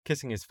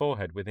 kissing his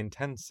forehead with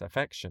intense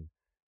affection.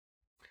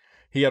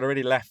 He had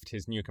already left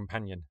his new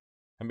companion,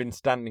 and been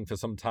standing for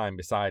some time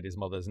beside his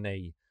mother's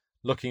knee,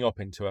 looking up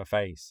into her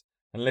face,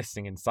 and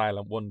listening in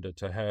silent wonder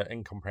to her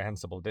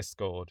incomprehensible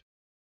discord.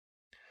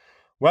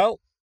 Well,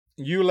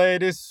 you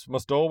ladies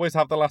must always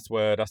have the last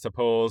word, I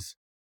suppose,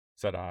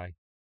 said I,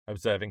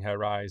 observing her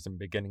rise and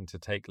beginning to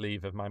take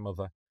leave of my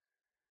mother.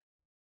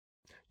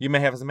 You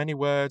may have as many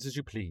words as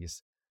you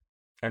please,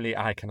 only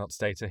I cannot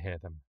stay to hear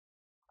them.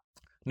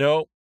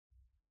 No,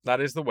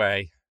 that is the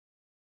way.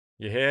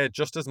 You hear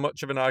just as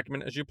much of an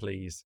argument as you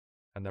please,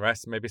 and the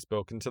rest may be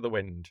spoken to the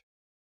wind.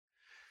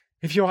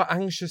 If you are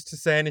anxious to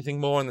say anything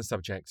more on the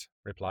subject,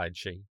 replied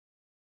she,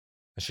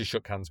 as she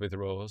shook hands with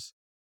Rose,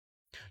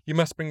 you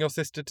must bring your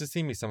sister to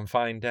see me some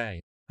fine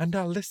day, and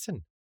I'll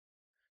listen,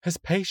 as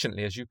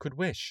patiently as you could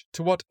wish,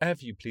 to whatever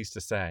you please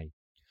to say.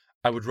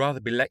 I would rather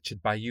be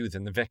lectured by you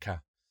than the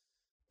vicar,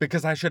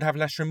 because I should have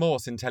less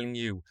remorse in telling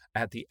you,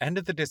 at the end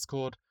of the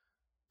discord,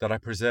 that I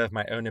preserve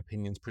my own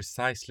opinions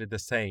precisely the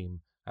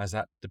same as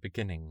at the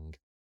beginning,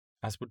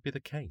 as would be the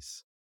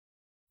case.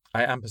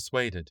 I am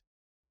persuaded,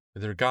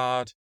 with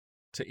regard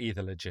to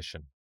either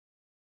logician.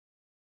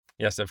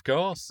 Yes, of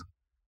course,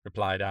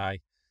 replied I,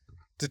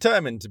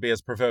 determined to be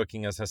as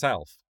provoking as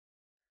herself.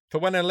 For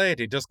when a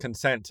lady does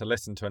consent to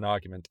listen to an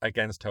argument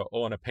against her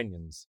own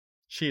opinions,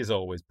 she is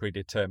always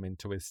predetermined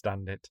to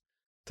withstand it,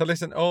 to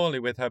listen only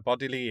with her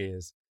bodily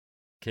ears,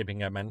 keeping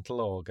her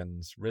mental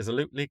organs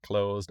resolutely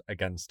closed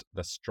against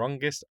the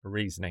strongest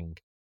reasoning.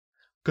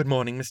 Good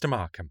morning, Mr.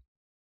 Markham,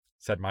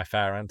 said my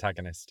fair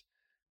antagonist,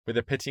 with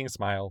a pitying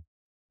smile,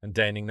 and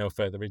deigning no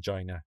further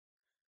rejoinder.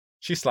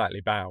 She slightly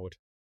bowed,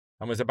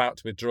 and was about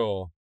to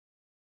withdraw,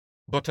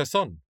 but her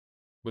son,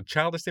 with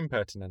childish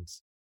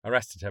impertinence,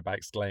 arrested her by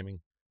exclaiming,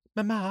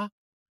 Mamma,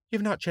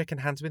 you've not shaken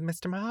hands with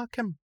Mr.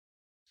 Markham.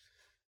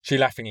 She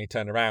laughingly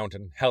turned around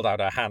and held out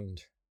her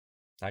hand.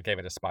 I gave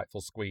it a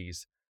spiteful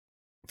squeeze,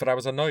 for I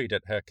was annoyed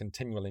at her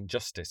continual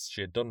injustice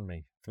she had done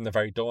me from the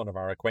very dawn of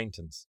our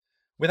acquaintance,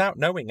 without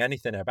knowing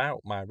anything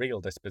about my real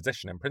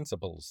disposition and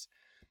principles.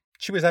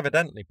 She was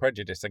evidently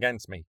prejudiced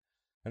against me,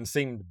 and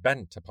seemed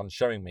bent upon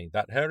showing me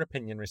that her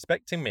opinion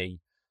respecting me,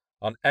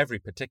 on every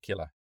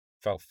particular,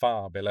 fell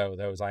far below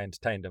those I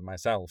entertained of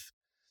myself.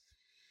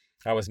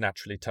 I was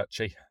naturally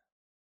touchy,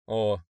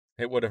 or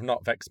it would have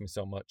not vexed me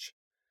so much.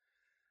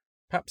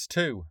 Perhaps,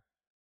 too,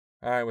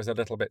 I was a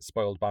little bit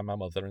spoiled by my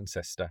mother and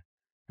sister,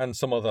 and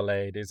some other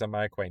ladies of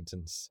my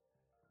acquaintance.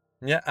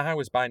 Yet I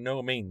was by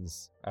no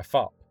means a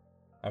fop.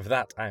 Of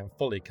that I am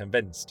fully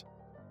convinced,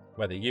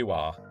 whether you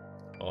are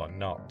or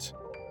not.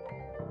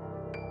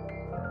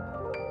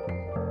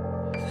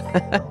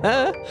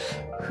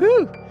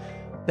 Whew,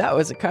 that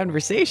was a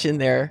conversation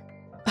there.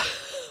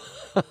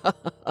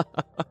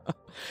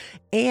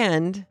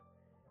 and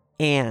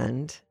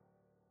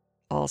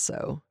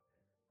also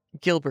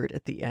Gilbert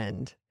at the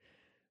end,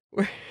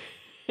 where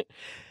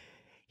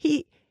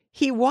he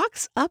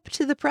walks up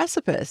to the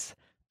precipice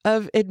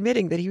of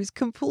admitting that he was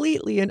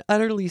completely and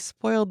utterly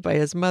spoiled by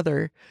his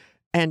mother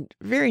and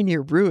very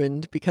near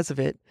ruined because of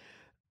it.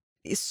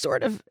 He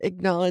sort of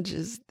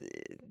acknowledges,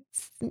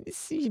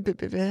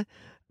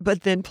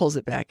 but then pulls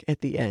it back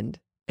at the end.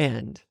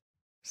 And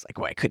it's like,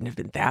 well, it couldn't have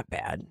been that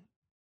bad.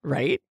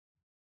 Right?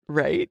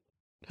 Right?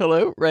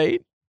 Hello?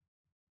 Right?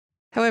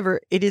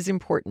 However, it is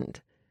important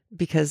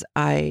because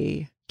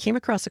I came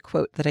across a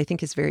quote that I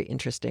think is very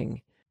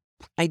interesting.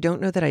 I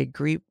don't know that I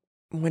agree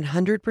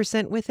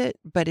 100% with it,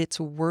 but it's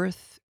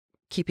worth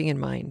keeping in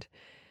mind.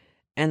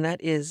 And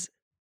that is,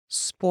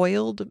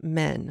 spoiled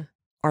men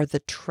are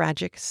the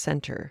tragic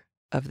center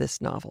of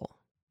this novel.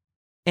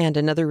 And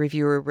another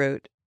reviewer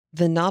wrote,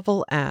 the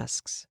novel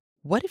asks,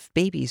 what if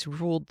babies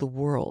ruled the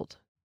world?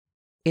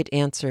 It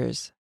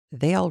answers,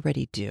 they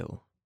already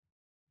do.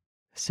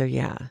 So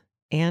yeah,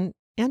 Anne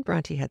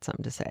Bronte had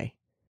something to say.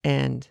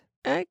 And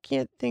I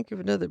can't think of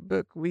another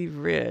book we've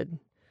read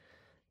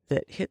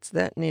that hits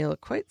that nail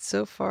quite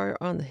so far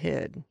on the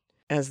head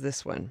as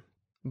this one.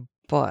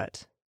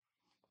 But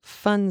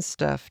fun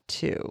stuff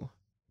too.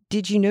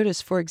 Did you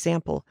notice, for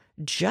example,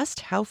 just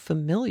how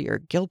familiar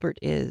Gilbert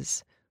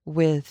is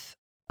with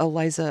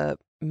Eliza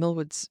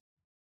Millwood's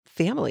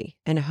family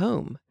and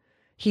home?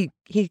 He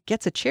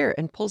gets a chair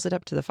and pulls it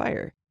up to the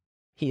fire.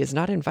 He is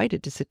not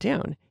invited to sit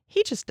down.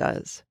 He just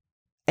does.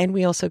 And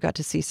we also got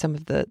to see some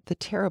of the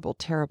terrible,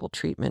 terrible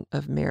treatment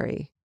of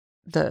Mary,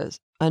 the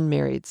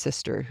unmarried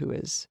sister who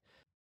is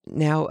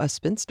now a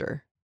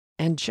spinster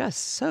and just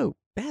so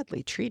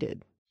badly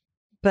treated.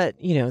 But,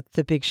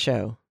 the big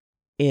show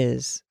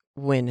is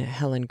when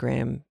Helen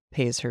Graham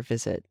pays her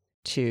visit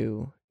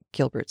to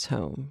Gilbert's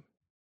home.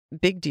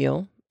 Big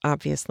deal,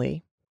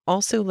 obviously.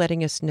 Also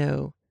letting us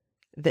know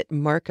that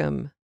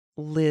Markham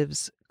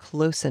lives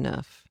close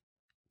enough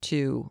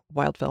to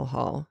Wildfell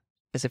Hall,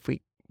 as if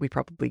we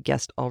probably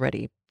guessed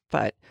already,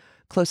 but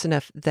close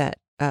enough that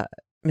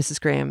Mrs.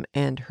 Graham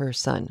and her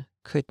son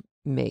could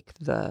make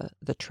the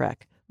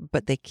trek,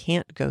 but they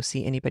can't go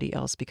see anybody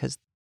else because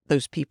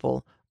those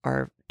people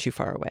are too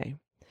far away.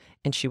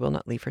 And she will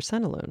not leave her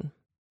son alone.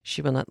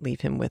 She will not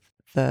leave him with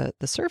the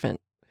servant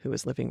who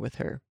is living with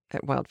her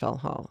at Wildfell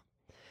Hall.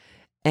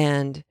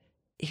 And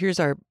here's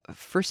our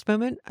first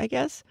moment, I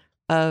guess,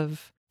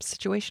 of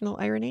situational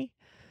irony.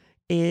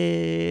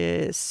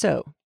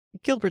 So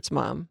Gilbert's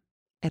mom,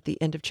 at the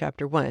end of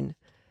chapter 1,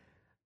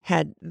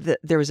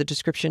 there was a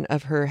description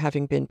of her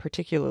having been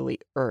particularly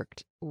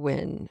irked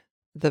when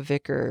the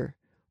vicar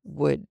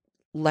would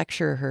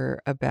lecture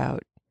her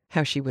about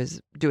how she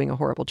was doing a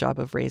horrible job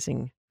of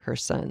raising her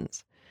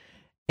sons.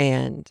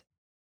 And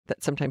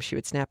that sometimes she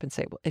would snap and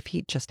say, well, if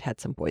he just had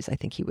some boys, I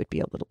think he would be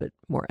a little bit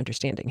more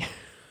understanding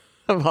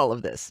of all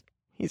of this.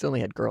 He's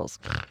only had girls.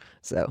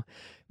 So,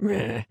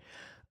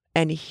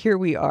 and here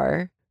we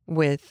are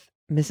with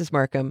Mrs.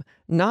 Markham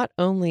not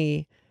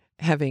only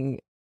having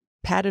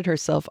patted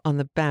herself on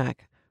the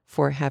back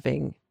for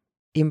having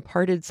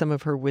imparted some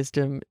of her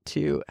wisdom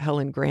to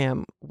Helen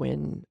Graham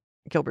when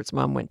Gilbert's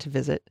mom went to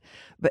visit,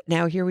 but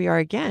now here we are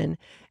again,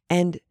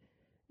 and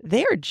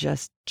they are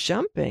just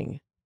jumping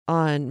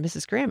on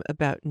Mrs. Graham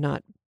about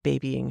not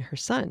babying her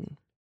son.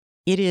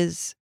 It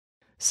is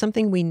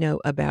something we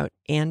know about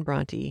Anne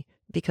Bronte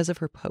because of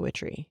her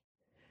poetry,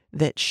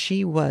 that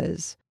she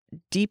was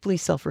deeply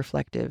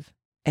self-reflective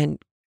and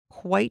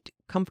quite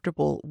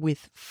comfortable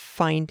with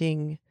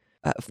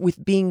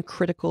with being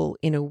critical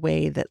in a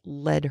way that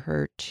led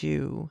her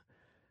to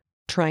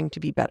trying to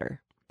be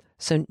better.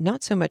 So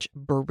not so much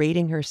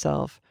berating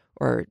herself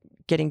or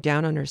getting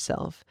down on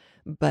herself,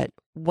 but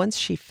once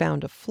she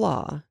found a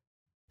flaw,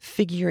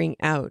 figuring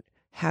out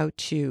how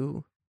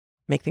to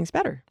make things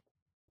better,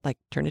 like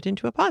turn it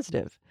into a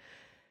positive.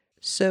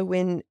 So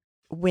when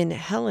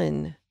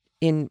Helen,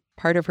 in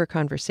part of her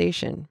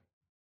conversation,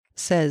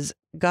 says,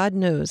 God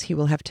knows he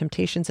will have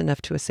temptations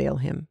enough to assail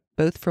him,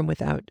 both from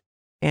without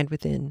and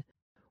within,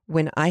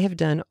 when I have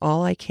done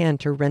all I can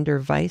to render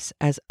vice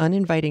as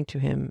uninviting to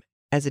him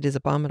as it is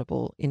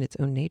abominable in its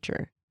own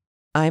nature.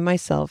 I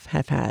myself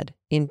have had,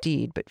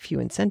 indeed, but few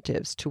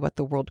incentives to what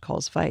the world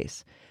calls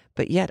vice,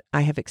 but yet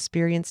I have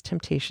experienced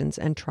temptations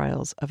and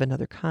trials of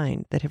another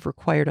kind that have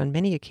required on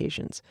many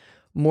occasions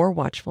more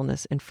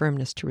watchfulness and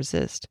firmness to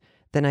resist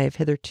than I have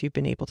hitherto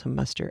been able to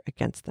muster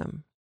against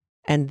them.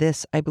 And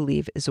this, I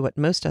believe, is what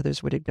most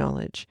others would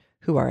acknowledge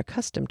who are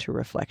accustomed to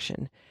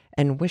reflection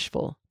and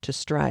wishful to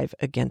strive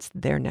against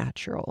their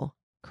natural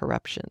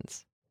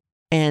corruptions.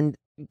 And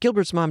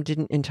Gilbert's mom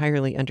didn't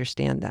entirely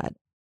understand that.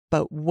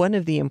 But one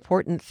of the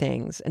important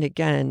things, and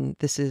again,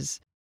 this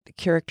is the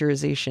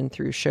characterization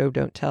through show,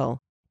 don't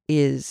tell,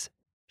 is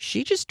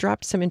she just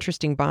dropped some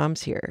interesting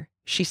bombs here.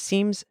 She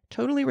seems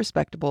totally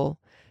respectable.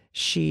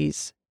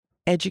 She's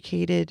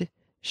educated.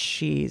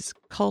 She's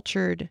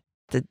cultured.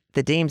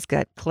 The dame's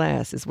got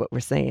class is what we're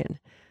saying.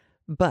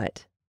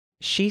 But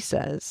she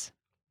says,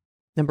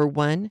 number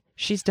one,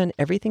 she's done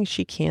everything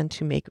she can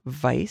to make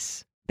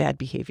vice, bad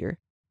behavior,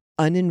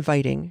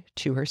 uninviting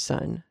to her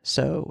son.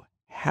 So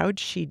how'd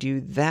she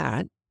do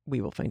that? We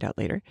will find out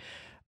later.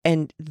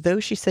 And though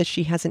she says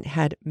she hasn't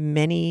had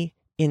many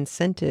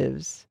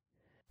incentives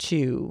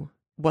to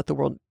what the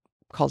world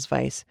calls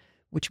vice,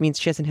 which means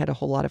she hasn't had a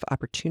whole lot of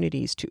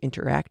opportunities to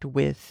interact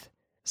with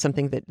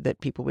something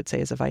that people would say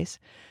is a vice,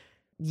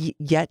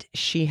 yet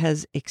she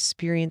has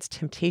experienced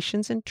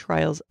temptations and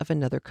trials of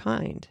another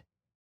kind.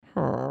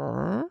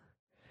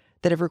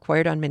 That have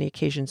required on many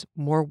occasions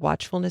more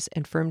watchfulness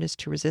and firmness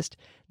to resist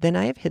than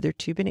I have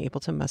hitherto been able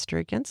to muster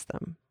against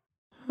them.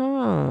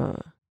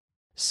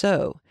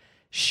 So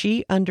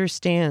she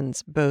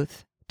understands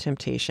both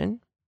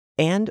temptation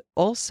and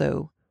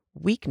also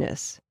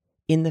weakness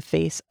in the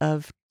face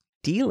of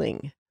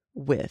dealing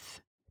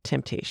with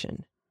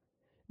temptation.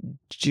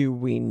 Do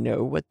we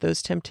know what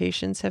those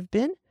temptations have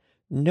been?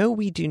 No,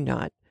 we do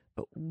not.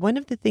 But one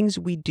of the things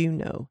we do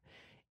know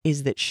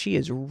is that she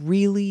is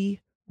really,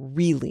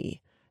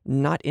 really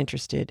not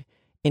interested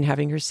in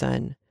having her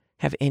son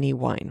have any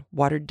wine,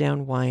 watered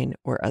down wine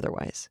or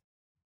otherwise.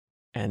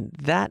 And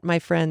that, my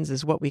friends,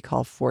 is what we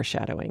call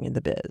foreshadowing in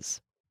the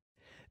biz.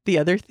 The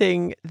other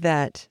thing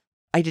that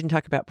I didn't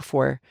talk about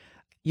before,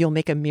 you'll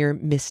make a mere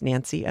Miss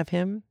Nancy of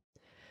him.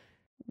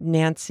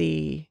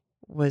 Nancy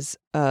was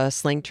a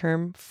slang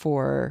term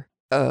for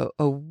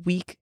a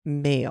weak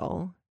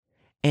male,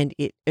 and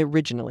it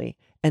originally,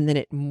 and then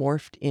it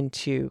morphed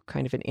into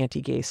kind of an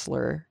anti-gay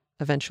slur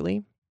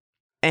eventually.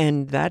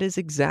 And that is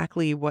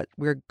exactly what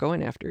we're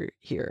going after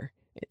here.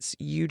 It's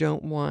you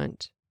don't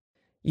want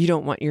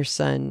your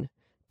son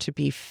to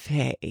be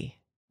fey,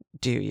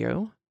 do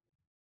you?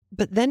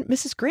 But then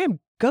Mrs. Graham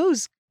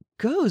goes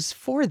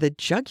for the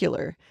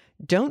jugular.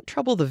 Don't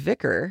trouble the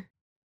vicar.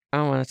 I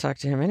don't want to talk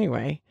to him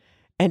anyway.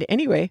 And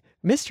anyway,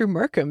 Mr.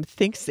 Markham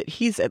thinks that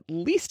he's at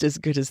least as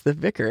good as the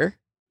vicar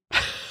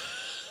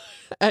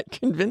at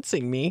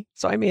convincing me,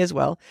 so I may as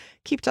well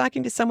keep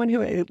talking to someone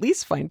who I at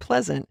least find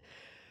pleasant,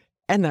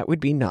 and that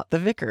would be not the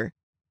vicar.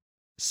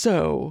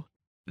 So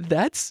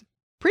that's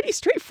pretty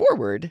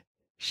straightforward.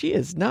 She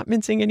is not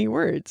mincing any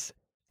words.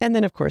 And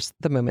then, of course,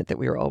 the moment that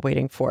we were all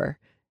waiting for,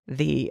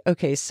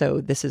 okay, so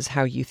this is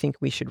how you think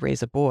we should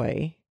raise a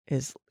boy,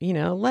 is,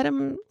 let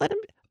him,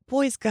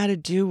 boy's got to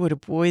do what a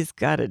boy's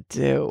got to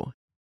do.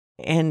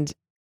 And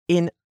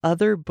in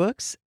other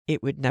books,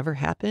 it would never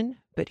happen.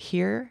 But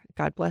here,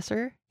 God bless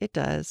her, it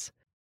does.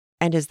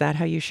 And is that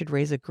how you should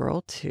raise a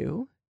girl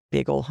too?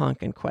 Big ol'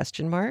 honkin'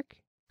 question mark.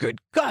 Good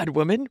God,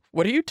 woman,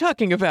 what are you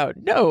talking about?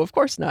 No, of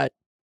course not.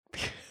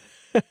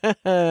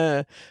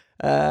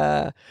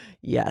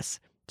 Yes.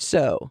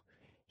 So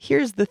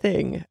here's the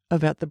thing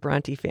about the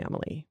Bronte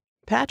family.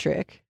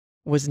 Patrick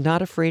was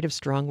not afraid of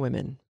strong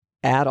women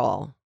at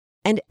all,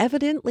 and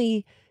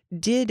evidently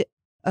did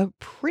a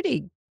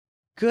pretty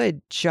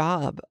good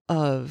job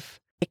of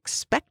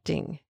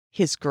expecting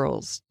his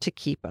girls to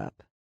keep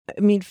up. I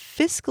mean,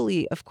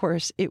 fiscally, of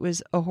course, it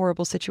was a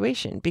horrible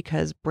situation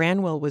because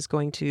Branwell was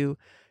going to,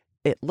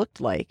 it looked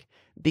like,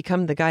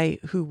 become the guy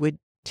who would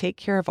take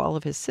care of all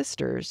of his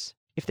sisters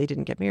if they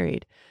didn't get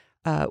married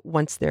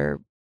once their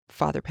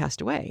father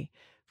passed away.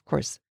 Of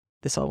course,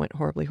 this all went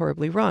horribly,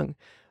 horribly wrong.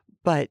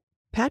 But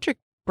Patrick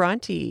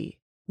Bronte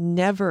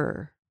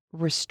never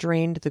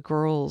restrained the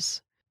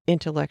girls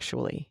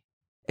intellectually.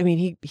 I mean,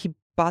 he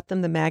bought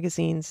them the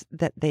magazines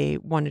that they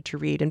wanted to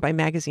read. And by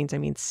magazines, I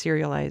mean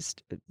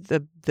serialized,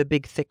 the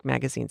big, thick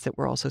magazines that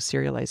were also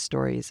serialized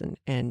stories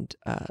and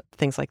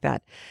things like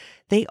that.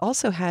 They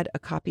also had a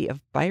copy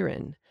of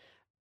Byron.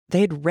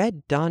 They had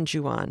read Don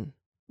Juan,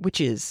 which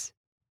is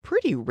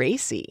pretty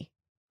racy,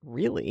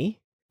 really.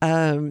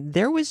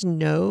 There was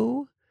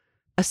no,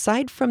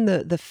 aside from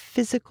the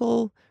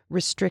physical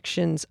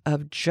restrictions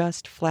of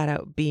just flat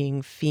out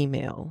being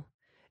female,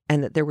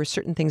 and that there were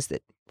certain things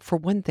that, for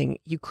one thing,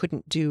 you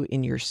couldn't do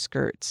in your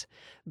skirts.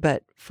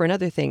 But for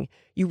another thing,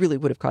 you really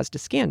would have caused a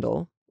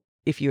scandal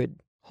if you had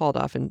hauled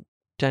off and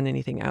done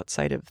anything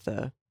outside of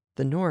the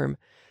norm.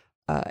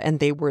 And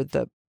they were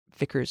the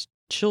vicar's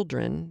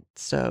children,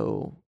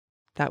 so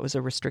that was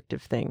a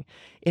restrictive thing.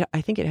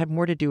 I think it had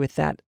more to do with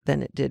that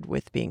than it did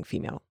with being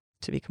female,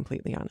 to be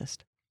completely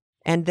honest.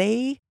 And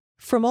they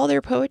from all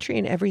their poetry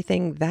and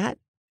everything, that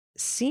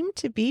seemed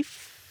to be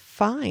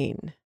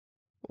fine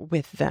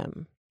with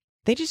them.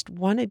 They just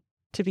wanted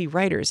to be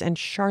writers, and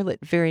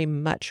Charlotte very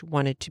much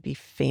wanted to be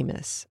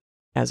famous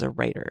as a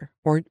writer,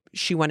 or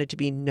she wanted to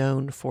be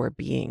known for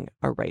being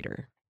a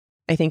writer.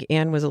 I think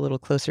Anne was a little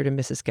closer to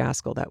Mrs.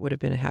 Gaskell. That would have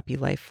been a happy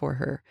life for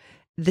her.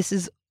 This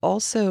is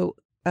also,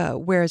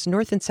 whereas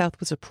North and South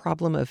was a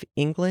problem of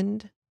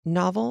England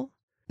novel,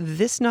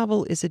 this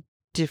novel is a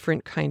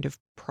different kind of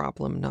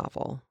problem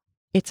novel.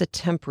 It's a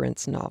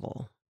temperance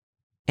novel.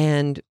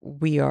 And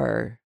we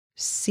are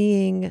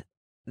seeing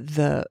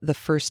the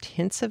first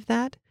hints of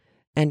that,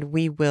 and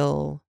we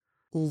will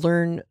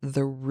learn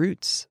the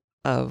roots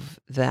of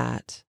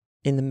that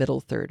in the middle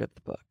third of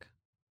the book.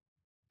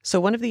 So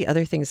one of the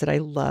other things that I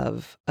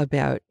love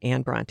about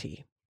Anne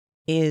Bronte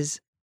is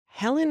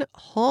Helen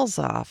hauls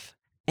off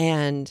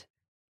and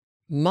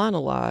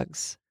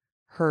monologues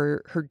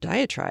her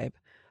diatribe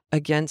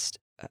against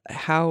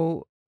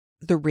how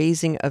the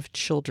raising of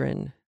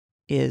children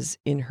is,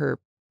 in her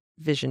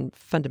vision,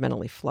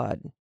 fundamentally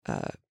flawed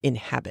in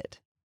habit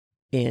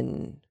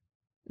in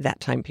that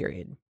time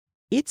period.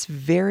 It's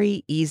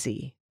very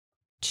easy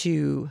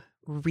to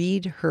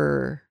read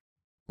her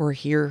or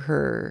hear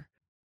her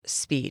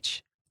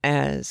speech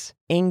as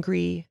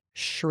angry,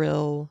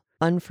 shrill,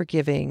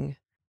 unforgiving,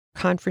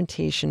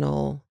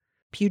 confrontational,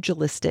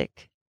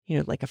 pugilistic,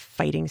 like a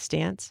fighting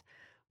stance.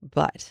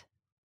 But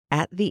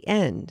at the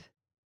end,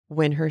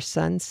 when her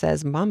son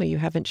says, "Mama, you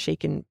haven't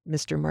shaken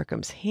Mr.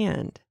 Markham's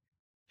hand,"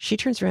 she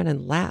turns around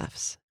and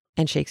laughs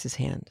and shakes his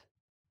hand.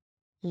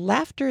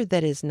 Laughter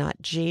that is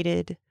not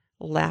jaded,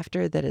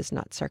 laughter that is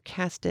not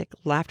sarcastic,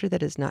 laughter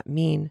that is not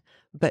mean,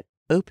 but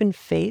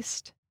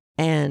open-faced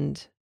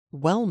and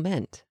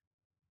well-meant.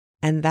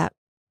 And that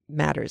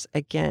matters.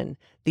 Again,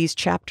 these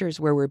chapters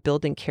where we're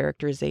building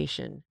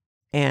characterization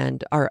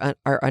and our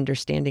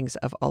understandings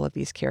of all of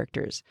these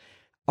characters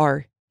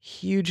are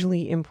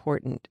hugely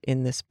important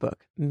in this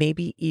book,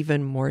 maybe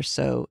even more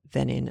so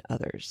than in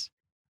others,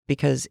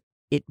 because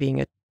it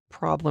being a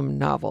problem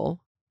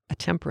novel, a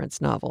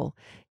temperance novel,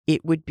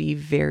 it would be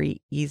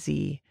very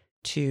easy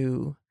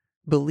to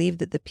believe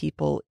that the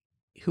people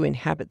who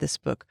inhabit this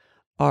book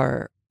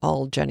are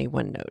all Jenny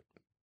One Note,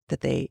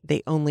 that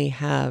they only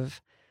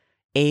have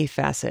a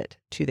facet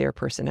to their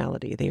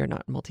personality. They are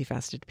not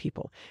multifaceted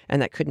people.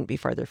 And that couldn't be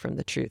farther from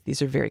the truth.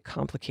 These are very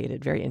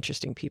complicated, very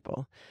interesting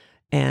people.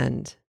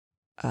 And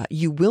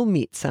you will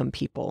meet some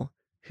people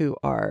who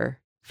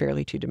are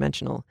fairly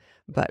two-dimensional,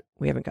 but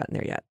we haven't gotten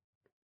there yet.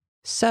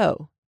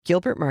 So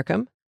Gilbert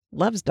Markham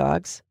loves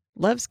dogs,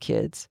 loves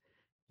kids,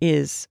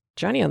 is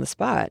Johnny on the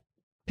spot,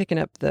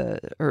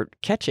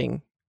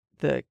 catching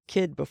the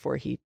kid before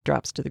he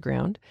drops to the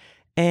ground.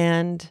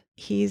 And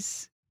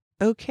he's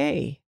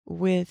okay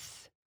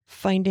with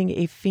finding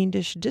a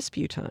fiendish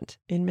disputante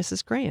in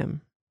Mrs.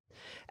 Graham.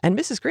 And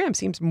Mrs. Graham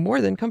seems more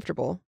than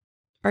comfortable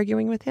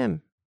arguing with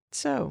him.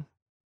 So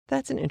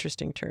that's an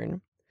interesting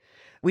turn.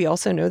 We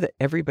also know that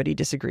everybody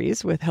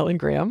disagrees with Helen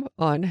Graham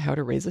on how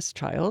to raise this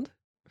child,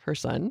 her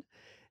son.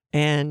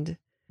 And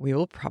we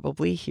will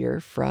probably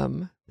hear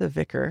from the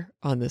vicar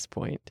on this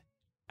point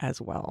as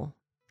well,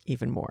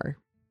 even more.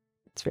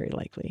 It's very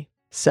likely.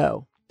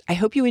 So I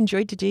hope you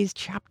enjoyed today's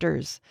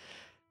chapters.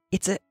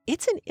 It's an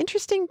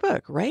interesting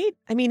book, right?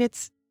 I mean,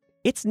 it's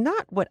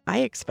not what I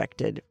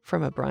expected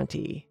from a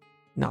Bronte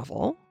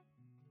novel.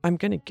 I'm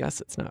going to guess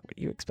it's not what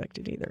you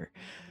expected either.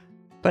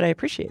 But I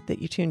appreciate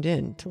that you tuned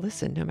in to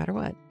listen no matter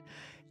what.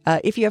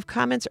 If you have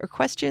comments or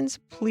questions,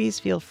 please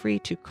feel free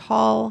to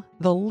call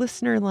the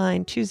listener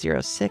line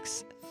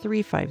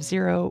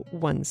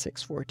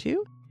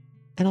 206-350-1642.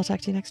 And I'll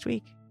talk to you next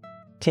week.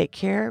 Take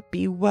care.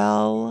 Be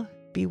well.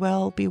 Be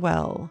well. Be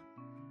well.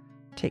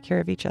 Take care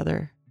of each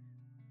other.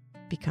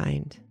 Be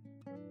kind.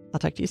 I'll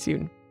talk to you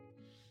soon.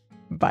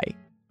 Bye.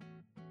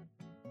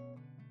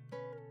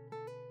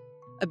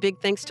 A big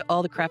thanks to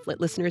all the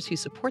Craftlit listeners who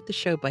support the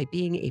show by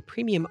being a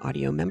premium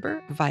audio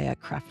member via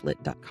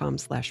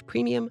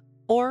craftlit.com/premium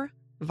or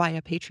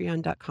via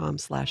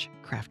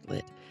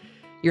patreon.com/craftlit.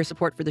 Your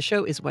support for the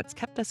show is what's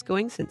kept us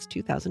going since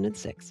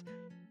 2006.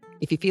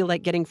 If you feel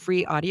like getting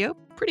free audio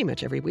pretty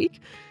much every week,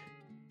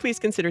 please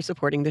consider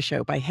supporting the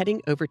show by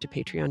heading over to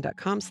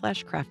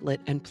patreon.com/craftlit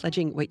and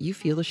pledging what you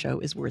feel the show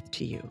is worth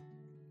to you.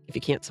 If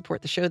you can't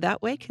support the show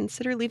that way,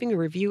 consider leaving a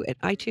review at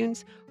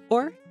iTunes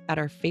or at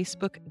our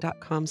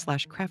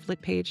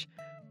facebook.com/craftlit page,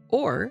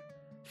 or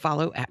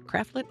follow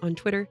 @craftlit on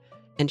Twitter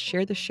and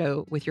share the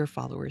show with your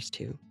followers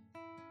too.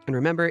 And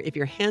remember, if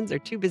your hands are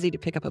too busy to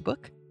pick up a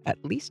book,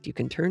 at least you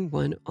can turn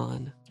one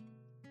on.